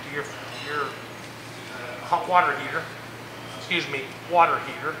is empty your hot water heater. Water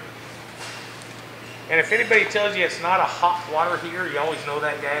heater. And if anybody tells you it's not a hot water heater, you always know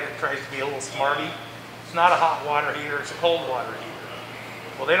that guy that tries to be a little smarty. It's not a hot water heater, it's a cold water heater.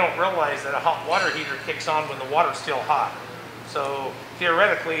 Well, they don't realize that a hot water heater kicks on when the water's still hot. So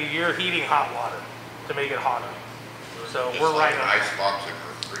theoretically, you're heating hot water to make it hotter. So Just we're like right an on. icebox in a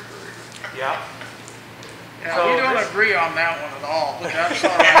refrigerator. Yeah. Yeah, So we don't agree on that one at all, but that's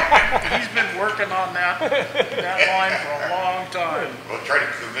all right. He's been working on that line for a long time. Well, try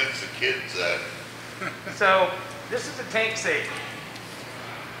to convince the kids that. So this is a tank saver.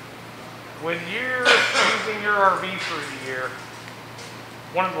 When you're using your RV through the year,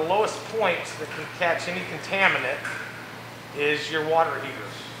 one of the lowest points that can catch any contaminant is your water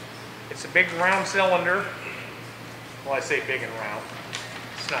heaters. It's a big round cylinder. Well, I say big and round.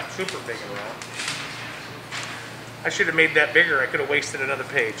 It's not super big and round. I should have made that bigger. I could have wasted another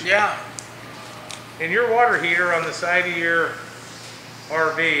page. Yeah. In your water heater on the side of your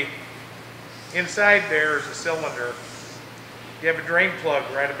RV, inside there is a cylinder. You have a drain plug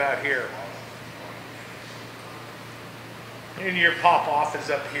right about here. And your pop off is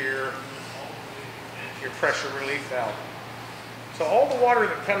up here. your pressure relief valve. So all the water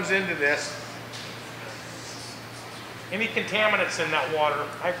that comes into this, any contaminants in that water,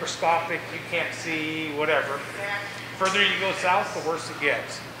 microscopic, you can't see, whatever, further you go south, the worse it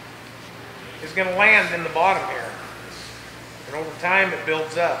gets. It's going to land in the bottom here. And over time it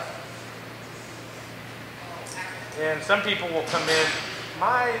builds up. And some people will come in,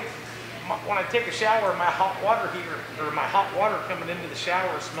 when I take a shower, my hot water heater, or my hot water coming into the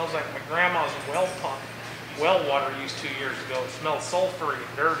shower smells like my grandma's well pump, well water used 2 years ago. It smells sulfury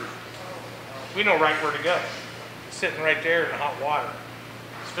and dirty. We know right where to go. It's sitting right there in the hot water.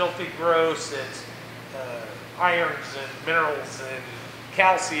 It's filthy, gross, it's irons and minerals and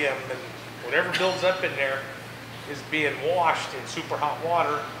calcium and whatever builds up in there is being washed in super hot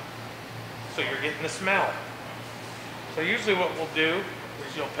water, so you're getting the smell. So usually what we'll do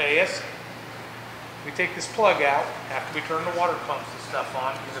is you'll pay us. We take this plug out after we turn the water pumps and stuff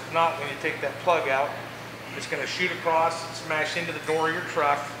on, because if not, when you take that plug out, it's going to shoot across and smash into the door of your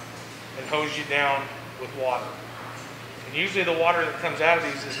truck and hose you down with water. And usually the water that comes out of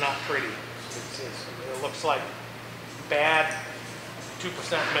these is not pretty. It looks like bad 2%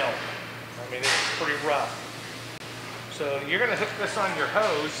 milk. I mean, it's pretty rough. So you're going to hook this on your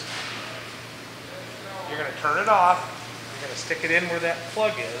hose. You're going to turn it off. You're going to stick it in where that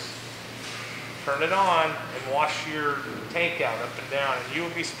plug is. Turn it on and wash your tank out up and down, and you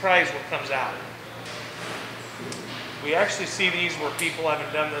will be surprised what comes out. We actually see these where people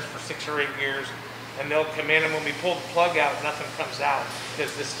haven't done this for 6 or 8 years, and they'll come in, and when we pull the plug out, nothing comes out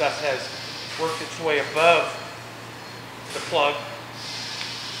because this stuff has worked its way above the plug,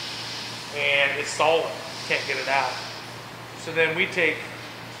 and it's solid. You can't get it out. So then we take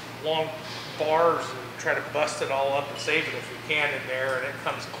long bars and try to bust it all up and save it if we can in there, and it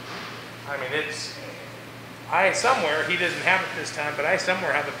comes. I mean, somewhere, he doesn't have it this time, but I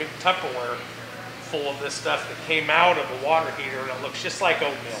somewhere have a big Tupperware full of this stuff that came out of a water heater, and it looks just like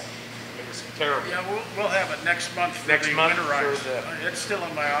oatmeal. I mean, it's terrible. Yeah, we'll have it next month for Next the month winterized. for It's still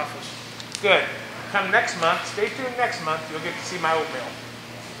in my office. Good. Come next month, stay tuned next month, you'll get to see my oatmeal.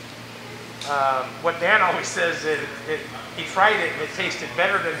 What Dan always says is he tried it and it tasted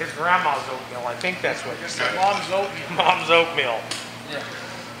better than his grandma's oatmeal. I think that's what he said. Mom's oatmeal. Mom's oatmeal. Yeah.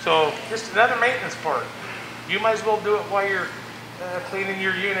 So just another maintenance part. You might as well do it while you're cleaning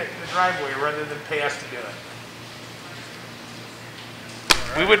your unit in the driveway rather than pay us to do it.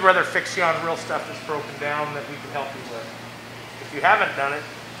 Right. We would rather fix you on real stuff that's broken down that we can help you with. If you haven't done it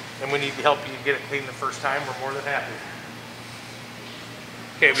and we need to help you get it clean the first time, we're more than happy.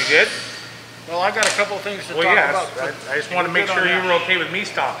 Okay, we good? Well, I got a couple of things to talk yes, about. I just want to make sure you were okay with me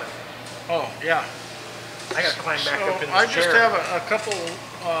stopping. Oh, yeah. I got to climb back up in this I chair. just have a couple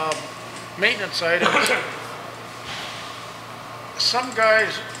maintenance items. Some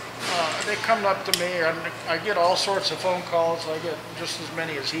guys, they come up to me, and I get all sorts of phone calls. I get just as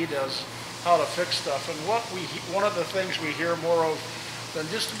many as he does, how to fix stuff. And one of the things we hear more of than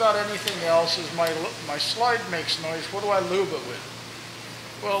just about anything else is my slide makes noise. What do I lube it with?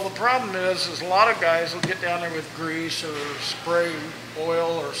 Well, the problem is a lot of guys will get down there with grease or spray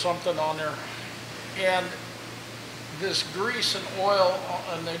oil or something on there, and this grease and oil,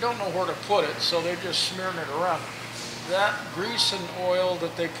 and they don't know where to put it, so they're just smearing it around. That grease and oil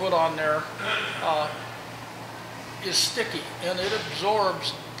that they put on there is sticky, and it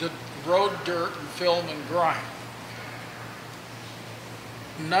absorbs the road dirt and film and grime.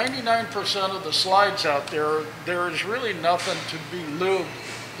 99% of the slides out there, there is really nothing to be lubed.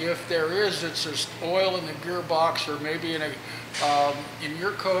 If there is, it's just oil in the gearbox, or maybe in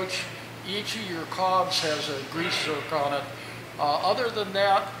your coach, each of your cobs has a grease zerk on it. Other than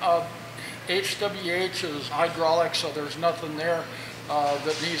that, HWH is hydraulic, so there's nothing there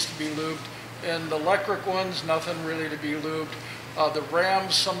that needs to be lubed. And the electric ones, nothing really to be lubed. The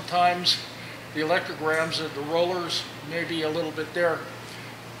rams sometimes, the electric rams, the rollers, maybe a little bit there.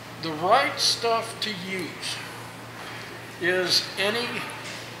 The right stuff to use is any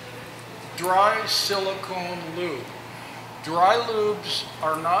dry silicone lube. Dry lubes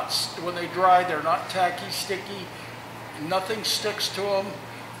are not, when they dry, they're not tacky, sticky, nothing sticks to them.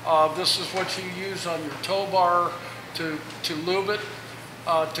 This is what you use on your tow bar to lube it.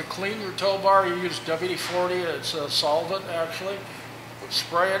 To clean your tow bar, you use WD-40, it's a solvent actually.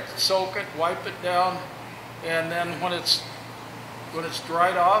 Spray it, soak it, wipe it down, and then when it's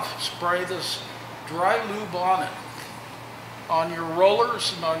dried off, spray this dry lube on it. On your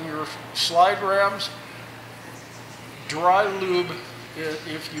rollers and on your slide rams, dry lube,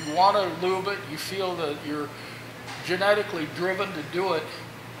 if you want to lube it, you feel that you're genetically driven to do it,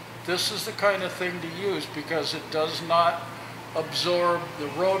 this is the kind of thing to use, because it does not absorb the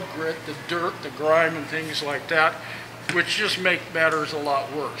road grit, the dirt, the grime, and things like that, which just make matters a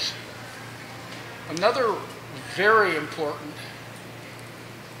lot worse. Another very important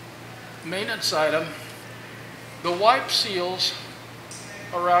maintenance item, the wipe seals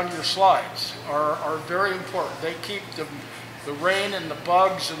around your slides are very important. They keep the rain and the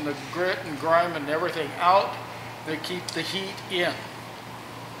bugs and the grit and grime and everything out. They keep the heat in.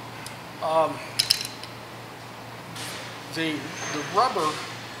 The rubber,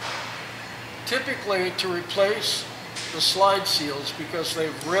 typically to replace the slide seals because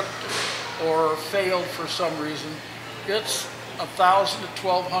they've ripped or failed for some reason, it's $1,000 to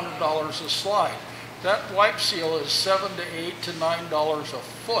 $1,200 a slide. That wipe seal is $7 to $8 to $9 a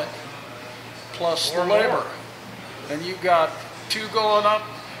foot plus the labor. And you got 2 going up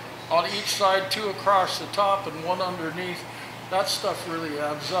on each side, 2 across the top and 1 underneath. That stuff really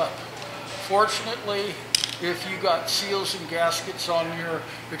adds up. Fortunately, if you got seals and gaskets on your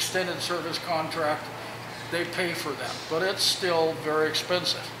extended service contract, they pay for that, but it's still very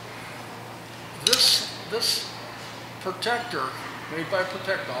expensive. This protector, made by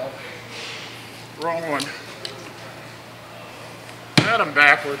Protectol, wrong one. I had them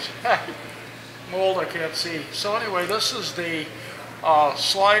backwards. I'm old, I can't see. So anyway, this is the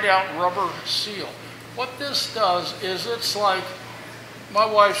slide out rubber seal. What this does is it's like, my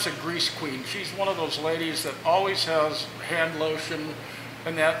wife's a grease queen. She's one of those ladies that always has hand lotion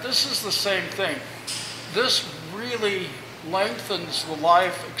and that. This is the same thing. This really lengthens the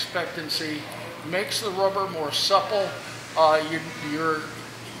life expectancy, makes the rubber more supple. You're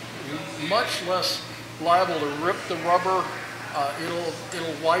much less liable to rip the rubber.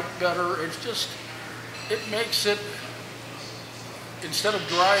 It'll wipe better. It makes it, instead of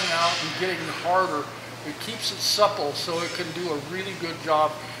drying out and getting harder, it keeps it supple so it can do a really good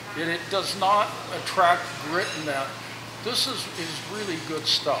job. And it does not attract grit in that. This is really good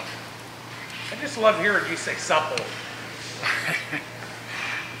stuff. I just love hearing you say supple.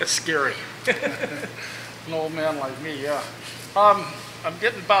 It's scary. An old man like me, yeah. I'm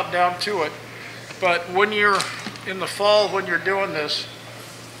getting about down to it. But when you're in the fall, when you're doing this,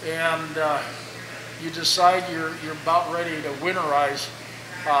 and you decide you're about ready to winterize,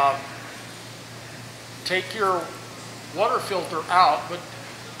 take your water filter out, but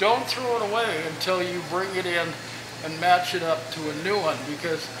don't throw it away until you bring it in and match it up to a new one,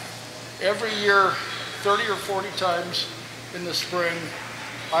 because every year, 30 or 40 times in the spring,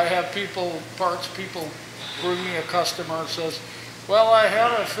 I have parts people bring me a customer and says, well, I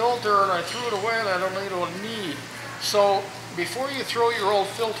had a filter and I threw it away and I don't need. So before you throw your old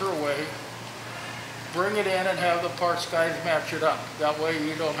filter away, bring it in and have the parts guys match it up. That way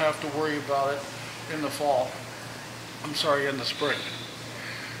you don't have to worry about it in the fall. I'm sorry, in the spring.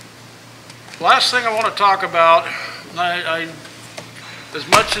 Last thing I want to talk about, as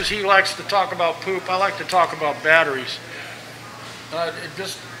much as he likes to talk about poop, I like to talk about batteries.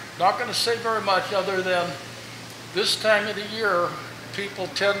 Just not going to say very much other than this time of the year, people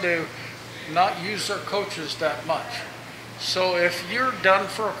tend to not use their coaches that much. So if you're done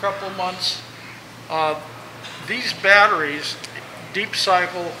for a couple months, these batteries, deep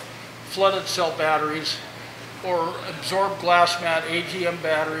cycle flooded cell batteries, or absorbed glass mat AGM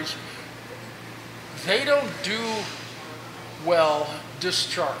batteries, they don't do well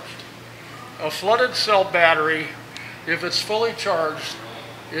discharged. A flooded cell battery, if it's fully charged,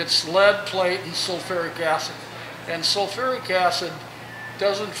 it's lead, plate, and sulfuric acid. And sulfuric acid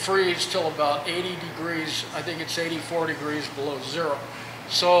doesn't freeze till about 80 degrees, I think it's 84 degrees below zero.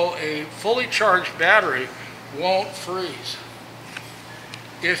 So a fully charged battery won't freeze.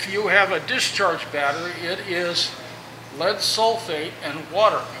 If you have a discharged battery, it is lead sulfate and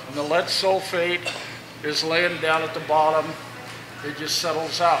water. And the lead sulfate is laying down at the bottom. It just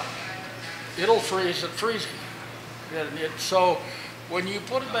settles out. It'll freeze at freezing. So when you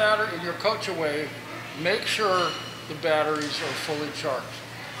put a battery in your coach away, make sure the batteries are fully charged.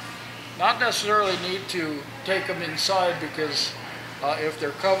 Not necessarily need to take them inside, because if they're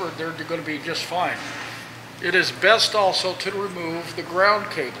covered, they're going to be just fine. It is best also to remove the ground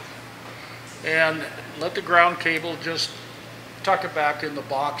cable and let the ground cable just tuck it back in the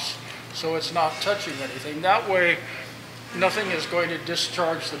box so it's not touching anything. That way, nothing is going to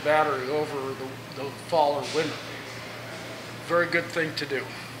discharge the battery over the fall or winter. Very good thing to do.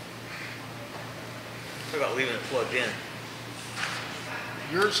 What about leaving it plugged in?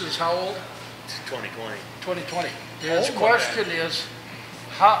 Yours is how old? It's 2020. 2020. His question is,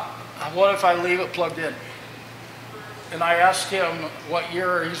 what if I leave it plugged in? And I asked him what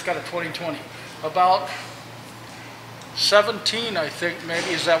year. He's got a 2020. About 17, I think,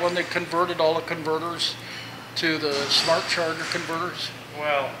 maybe. Is that when they converted all the converters? to the smart charger converters?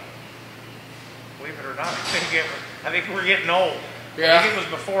 Well, believe it or not, I think we're getting old. Yeah. I think it was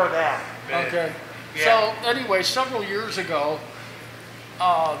before that. But Okay. yeah. So anyway, several years ago,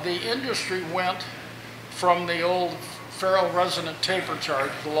 the industry went from the old ferro-resonant taper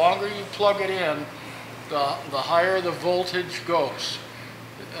charge. The longer you plug it in, the higher the voltage goes.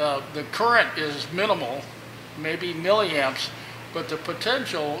 The current is minimal, maybe milliamps, but the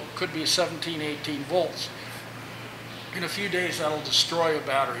potential could be 17, 18 volts. In a few days, that'll destroy a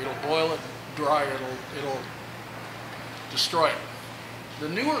battery. It'll boil it, dry it, it'll destroy it. The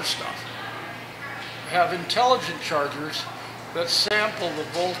newer stuff have intelligent chargers that sample the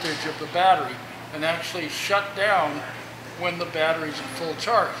voltage of the battery and actually shut down when the battery's in full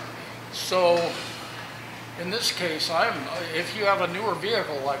charge. So in this case, if you have a newer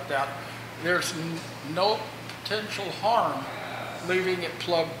vehicle like that, there's no potential harm leaving it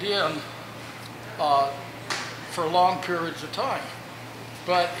plugged in for long periods of time.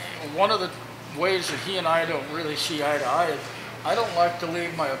 But one of the ways that he and I don't really see eye to eye is I don't like to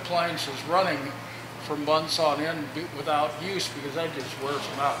leave my appliances running for months on end without use because that just wears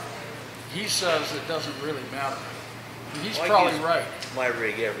them out. He says it doesn't really matter. And he's probably right. My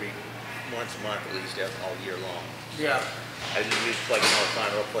rig every once a month at least all year long. Yeah. I just use plug in all the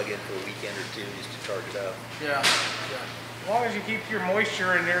time. I'll plug in for a weekend or two just to charge it up. Yeah. Yeah. As long as you keep your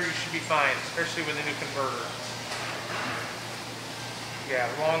moisture in there, you should be fine, especially with a new converter. Yeah,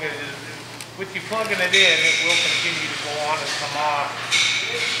 as long as with you plugging it in, it will continue to go on and come off.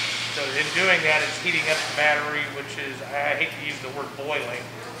 So in doing that, it's heating up the battery, which is, I hate to use the word boiling,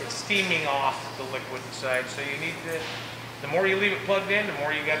 it's steaming off the liquid inside. So you need to, the more you leave it plugged in, the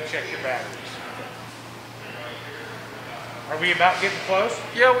more you got to check your batteries. Are we about getting close?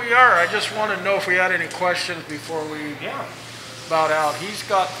 Yeah, we are. I just want to know if we had any questions before we bow out. He's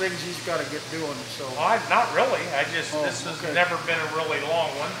got things he's got to get doing, so. Well, not really. This has okay. never been a really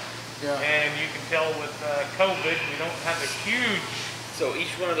long one. Yeah. And you can tell with COVID, we don't have a huge. So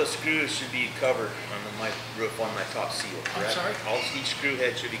each one of those screws should be covered on my roof on my top seal, correct? I'm sorry? Each screw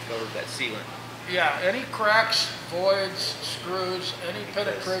head should be covered with that sealant. Yeah, any cracks, voids, screws, any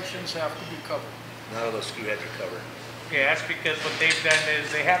penetrations have to be covered. None of those screw heads are covered. Yeah, that's because what they've done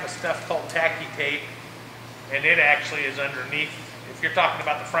is they have a stuff called tacky tape, and it actually is underneath. If you're talking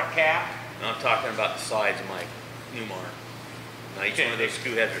about the front cap, No, I'm talking about the sides of my Newmar. Now each one of those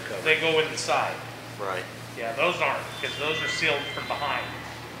screw heads are covered. they go in the side. Right. Yeah, those aren't, because those are sealed from behind.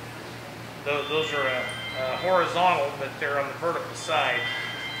 Those are horizontal, but they're on the vertical side.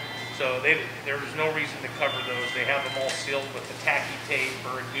 So there's no reason to cover those. They have them all sealed with the tacky tape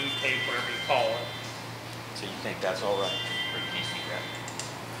or a new tape, whatever you call it. So you think that's all right for DC wrap?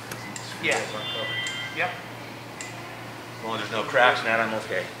 Yeah. Aren't covered. Yep, As long as there's no cracks in that, I'm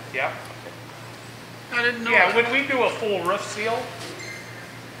okay. yep. I didn't know Yeah, that. when we do a full roof seal,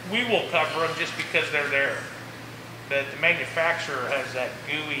 we will cover them just because they're there. But the manufacturer has that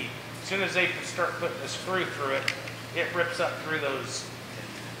gooey, as soon as they can start putting a screw through it, it rips up through those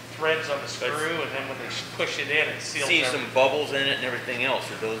threads on the screw, and then when they push it in, it seals See everything. some bubbles in it and everything else.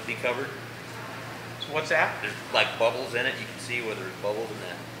 Should those be covered? So what's that? There's like bubbles in it. You can see where there's bubbles in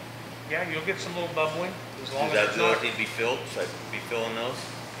that. Yeah, you'll get some little bubbling, as long Does as it's those not, need to be filled? Should I be filling those?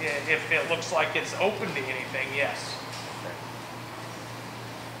 yeah, if it looks like it's open to anything, yes.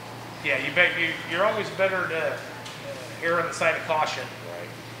 Yeah, you're always better to err on the side of caution.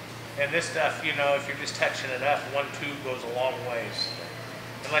 Right. And this stuff, you know, if you're just touching it up, one tube goes a long ways.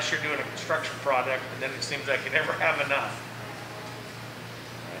 Unless you're doing a construction project, and then it seems like you never have enough.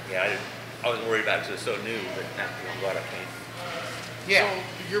 Yeah, I wasn't worried about it because it was so new, but I'm glad I came. Yeah.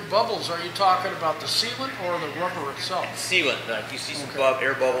 So your bubbles, are you talking about the sealant or the rubber itself? Sealant, like you see some Okay.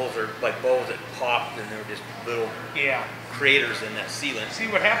 air bubbles or like bubbles that popped and they're just little Yeah. craters in that sealant. See,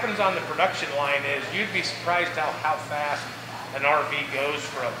 what happens on the production line is you'd be surprised how fast an RV goes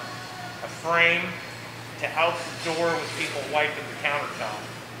from a frame to out the door with people wiping the countertop.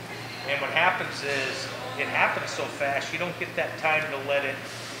 And what happens is it happens so fast you don't get that time to let it.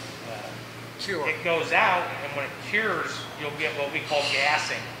 Cure. It goes out, and when it cures, you'll get what we call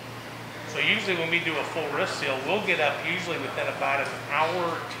gassing. So usually when we do a full roof seal, we'll get up usually within about an hour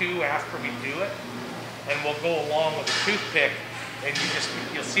or two after we do it, and we'll go along with a toothpick, and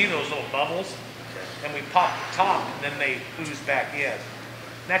you'll see those little bubbles, and we pop the top, and then they ooze back in.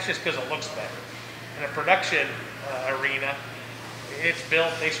 And that's just because it looks better. In a production arena, it's built,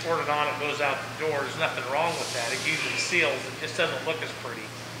 they squirt it on, it goes out the door. There's nothing wrong with that. It usually seals. It just doesn't look as pretty.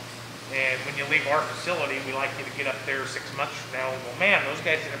 And when you leave our facility, we like you to get up there 6 months from now and go, man, those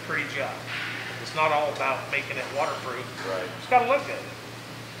guys did a pretty job. It's not all about making it waterproof. Right. It's got to look good.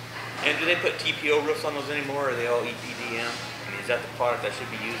 And do they put TPO roofs on those anymore, or are they all EPDM? I mean, is that the product I should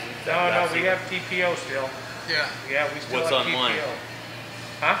be using? No, we have TPO still. Yeah. Yeah, we still What's have on TPO. mine?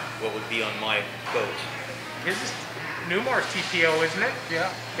 Huh? What would be on my coach? This is Newmar's TPO, isn't it? Yeah.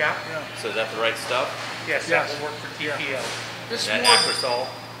 Yeah. Yeah. So is that the right stuff? Yes, Yes. that will work for TPO. It's That more. Acrysol?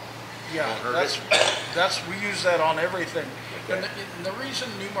 Yeah, Won't hurt that's we use that on everything. Okay. And the reason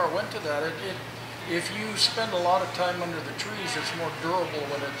Newmar went to that, if you spend a lot of time under the trees, it's more durable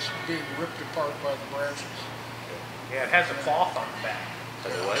when it's being ripped apart by the branches. Yeah, it has a cloth on the back.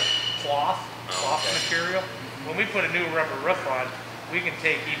 Like a what? Cloth okay. material. When we put a new rubber roof on, we can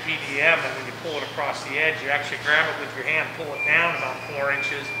take EPDM and when you pull it across the edge, you actually grab it with your hand, pull it down about 4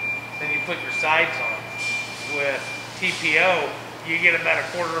 inches, then you put your sides on. With TPO, you get about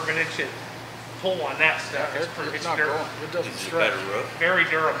 1/4 of an inch of pull on that stuff. It's not going. It doesn't Is it a stretch. better roof? Very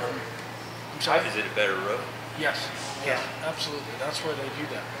durable. I'm sorry? Is it a better roof? Yes. Yeah. Absolutely. That's where they do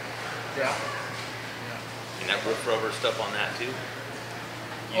that. Yeah. And that roof rubber stuff on that too?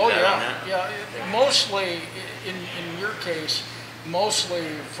 Oh Use that on yeah, that? yeah. Mostly, in your case, mostly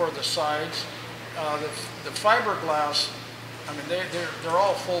for the sides. The fiberglass, I mean, they're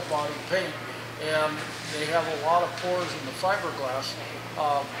all full body paint, and they have a lot of pores in the fiberglass.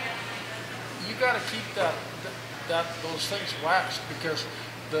 You got to keep those things waxed because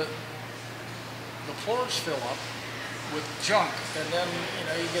the pores fill up with junk, and then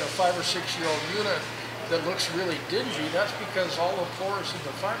you get a 5 or 6 year old unit that looks really dingy. That's because all the pores in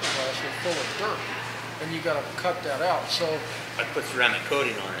the fiberglass are full of dirt, and you got to cut that out. So, I put ceramic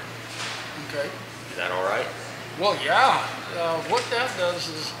coating on it. okay. Is that all right? Well, yeah. What that does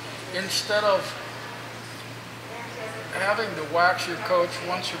is instead of having to wax your coach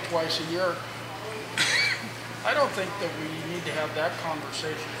once or twice a year, I don't think that we need to have that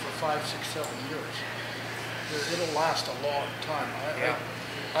conversation for 5, 6, 7 years. It'll last a long time.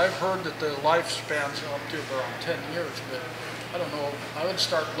 I've heard that the lifespan's up to around 10 years, but I don't know. I would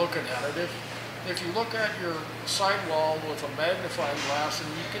start looking at it. If you look at your sidewall with a magnifying glass and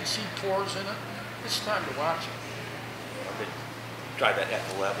you can see pores in it, it's time to wax it. I could try that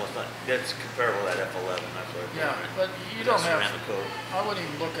F11. Well, it's not, that's comparable to that F11. That's what Yeah, but you don't have. ceramic coat. I wouldn't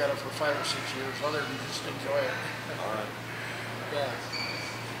even look at it for 5 or 6 years, other than just enjoy it. All right. Yeah.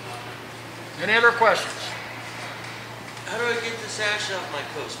 Any other questions? How do I get this ash off my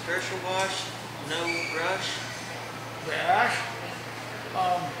coast? Pressure wash? No brush? The ash,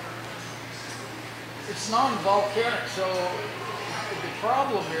 it's non-volcanic, so the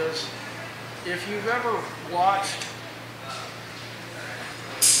problem is, if you've ever watched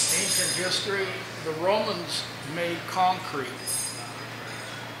ancient history, the Romans made concrete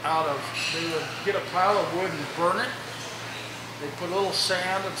they would get a pile of wood and burn it. They put a little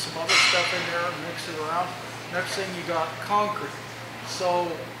sand and some other stuff in there and mix it around. Next thing you got concrete. So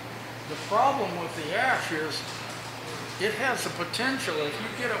the problem with the ash is it has the potential, if you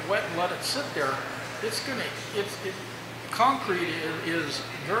get it wet and let it sit there, concrete is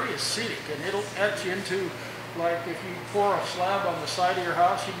very acidic and it'll etch into, like if you pour a slab on the side of your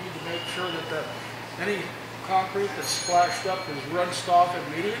house, you need to make sure that any concrete that's splashed up is rinsed off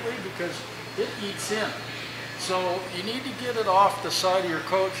immediately because it eats in. So you need to get it off the side of your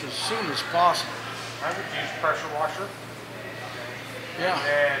coach as soon as possible. I would use pressure washer. Yeah.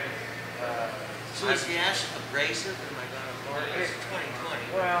 And So is the ash abrasive? Am I going to avoid it? It's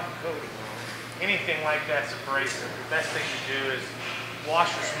 2020. well, anything like that's abrasive. The best thing to do is wash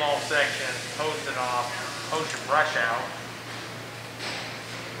a small section, hose it off, hose your brush out.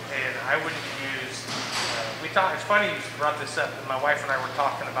 And I wouldn't use, it's funny you brought this up, my wife and I were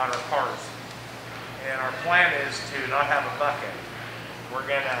talking about our cars. And our plan is to not have a bucket. We're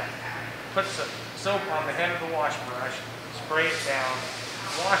gonna put some soap on the head of the wash brush, spray it down,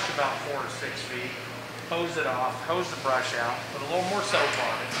 wash about 4 to 6 feet, hose it off, hose the brush out, put a little more soap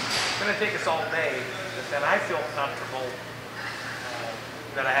on it. It's gonna take us all day, but then I feel comfortable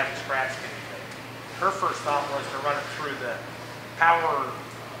that I haven't scratched anything. Her first thought was to run it through the power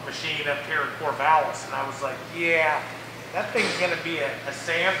machine up here in Corvallis, and I was like, yeah, that thing's gonna be a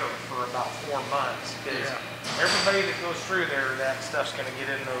sander for about 4 months, because everybody that goes through there, that stuff's gonna get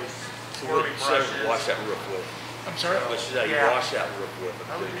in those So what squirty should brushes. I wash that roof with? I'm sorry? What should I Yeah. wash that roof with?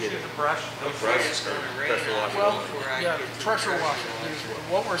 I would Get just use it. a brush. I'm afraid it's going to rain Pressure on wash. me Well, before I yeah, get to the pressure washer.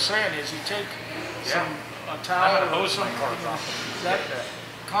 What we're saying is you take a I'm towel gonna or hose my something, cars off. that Get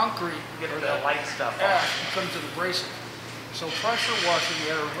concrete Get or the that light stuff ash off. becomes an abrasive. So pressure washing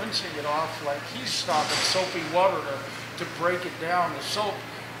it or rinsing it off like he's stopping soapy water to break it down. The soap,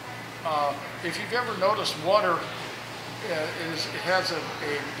 if you've ever noticed water, it has a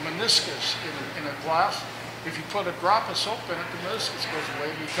meniscus in a glass. If you put a drop of soap in it, the meniscus goes away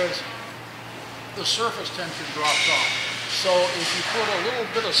because the surface tension drops off. So if you put a little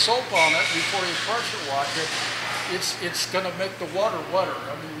bit of soap on it before you pressure wash it, it's going to make the water wetter.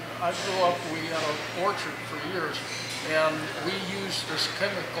 I mean, I grew up, we had an orchard for years, and we used this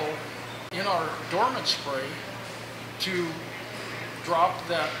chemical in our dormant spray to drop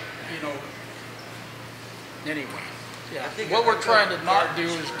that, you know, anyway. Yeah. I think What we're I've trying to got not do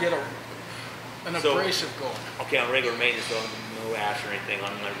garbage is spray. get an So- abrasive going. Okay, on regular maintenance, though, no ash or anything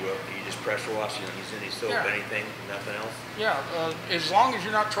on my roof. You just pressure wash, you don't use any soap, Yeah. anything, nothing else? Yeah, as long as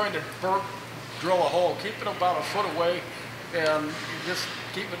you're not trying to drill a hole, keep it about a foot away and you just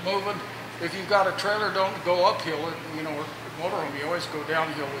keep it moving. If you've got a trailer, don't go uphill. You know, motorhome, you always go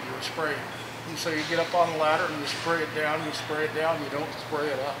downhill with your spray. And so you get up on the ladder and you spray it down, you don't spray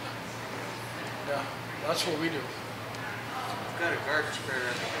it up. Yeah, that's what we do. I've got a garbage sprayer,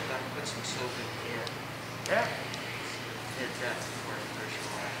 I think I'm gonna put some soap in here. Yeah. Hit that before I pressure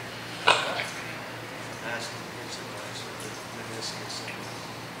wash. That's the insulators with the meniscus and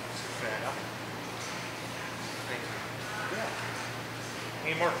it's a fat. Thank you.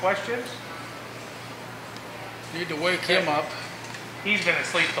 Any more questions? Need to wake him up. He's been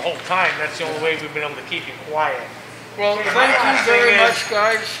asleep the whole time. That's the only way we've been able to keep him quiet. Well, Okay, thank my last you very thing is- much,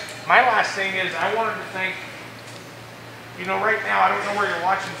 guys. My last thing is I wanted to thank, you know, right now, I don't know where you're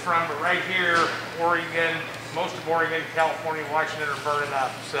watching from, but right here, Oregon, most of Oregon, California, Washington are burning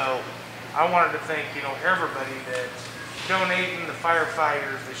up. So I wanted to thank, you know, everybody that's donating, the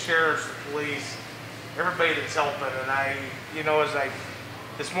firefighters, the sheriffs, the police, everybody that's helping. And I, you know, as I,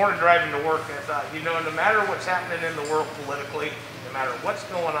 this morning driving to work, I thought, you know, no matter what's happening in the world politically, no matter what's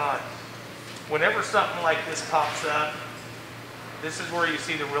going on, whenever something like this pops up, this is where you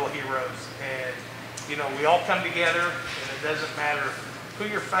see the real heroes. And, you know, we all come together, and it doesn't matter who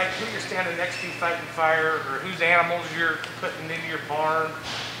you're fighting, who you're standing next to fighting fire, or whose animals you're putting into your barn.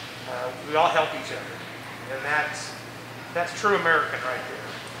 We all help each other. And that's true American right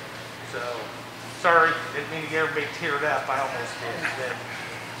there. So, sorry, didn't mean to get everybody teared up. I almost did. But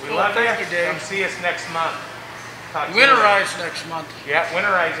we Well, love thank you, Dave. Come see us next month. Talk to you later. Winterize next month. Yeah,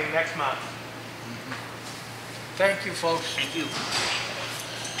 winterizing next month. Thank you, folks. Thank you.